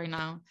enlisted right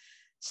now,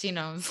 she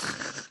knows.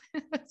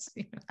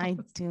 I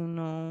do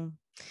know.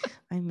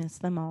 I miss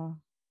them all.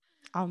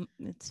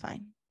 It's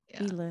fine.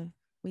 Yeah. We live.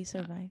 We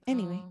survive.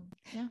 Anyway,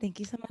 thank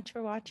you so much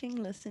for watching,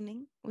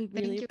 listening. We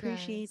really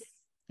appreciate it.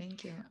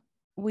 Thank you.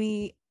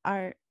 We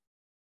are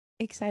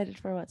excited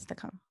for what's to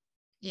come.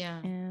 Yeah.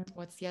 And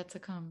what's yet to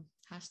come.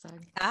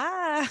 Hashtag.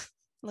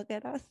 Look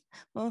at us.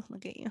 Oh,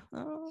 look at you.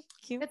 Oh,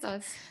 cute. It's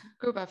us.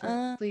 Group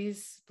effort.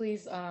 Please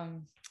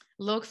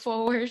look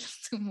forward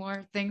to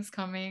more things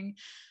coming.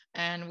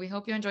 And we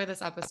hope you enjoy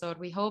this episode.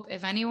 We hope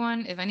if any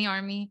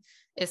army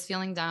is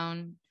feeling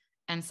down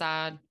and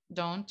sad,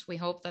 don't. We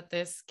hope that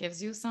this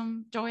gives you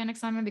some joy and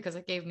excitement because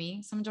it gave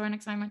me some joy and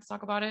excitement to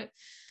talk about it.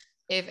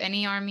 If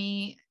any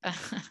army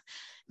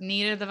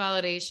needed the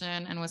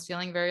validation and was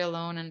feeling very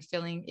alone and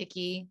feeling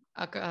icky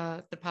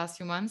the past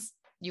few months,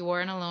 you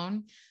weren't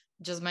alone.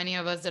 Just many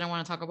of us didn't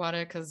want to talk about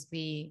it because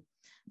we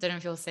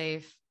didn't feel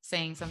safe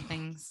saying some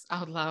things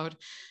out loud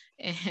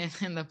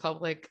in the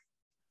public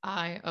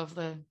eye of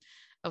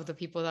the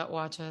people that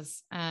watch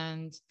us.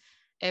 And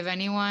if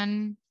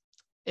anyone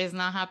is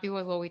not happy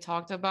with what we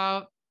talked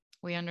about,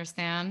 we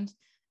understand.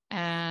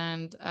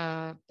 And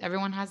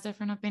everyone has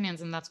different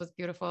opinions, and that's what's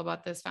beautiful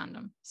about this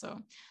fandom.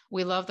 So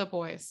we love the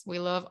boys. We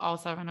love all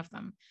 7 of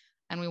them,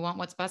 and we want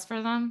what's best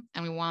for them,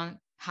 and we want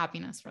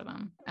happiness for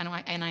them. And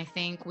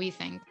we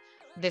think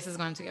this is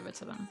going to give it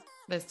to them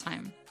this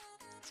time.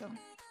 So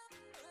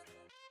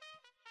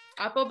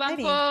Apple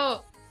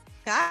Banco.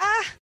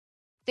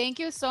 Thank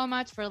you so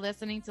much for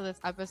listening to this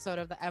episode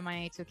of the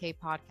MIA2K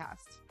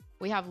podcast.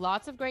 We have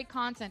lots of great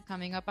content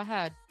coming up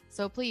ahead,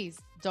 so please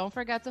don't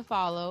forget to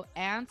follow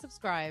and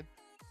subscribe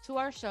to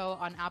our show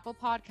on Apple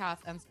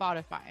Podcasts and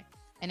Spotify.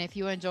 And if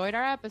you enjoyed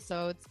our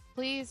episodes,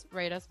 please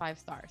rate us 5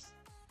 stars.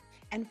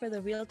 And for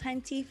the real-time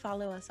tea,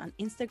 follow us on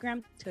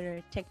Instagram,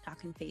 Twitter,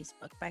 TikTok, and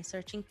Facebook by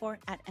searching for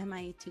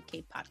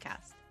 @MIA2K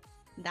Podcast.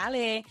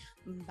 Dale,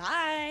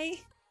 bye.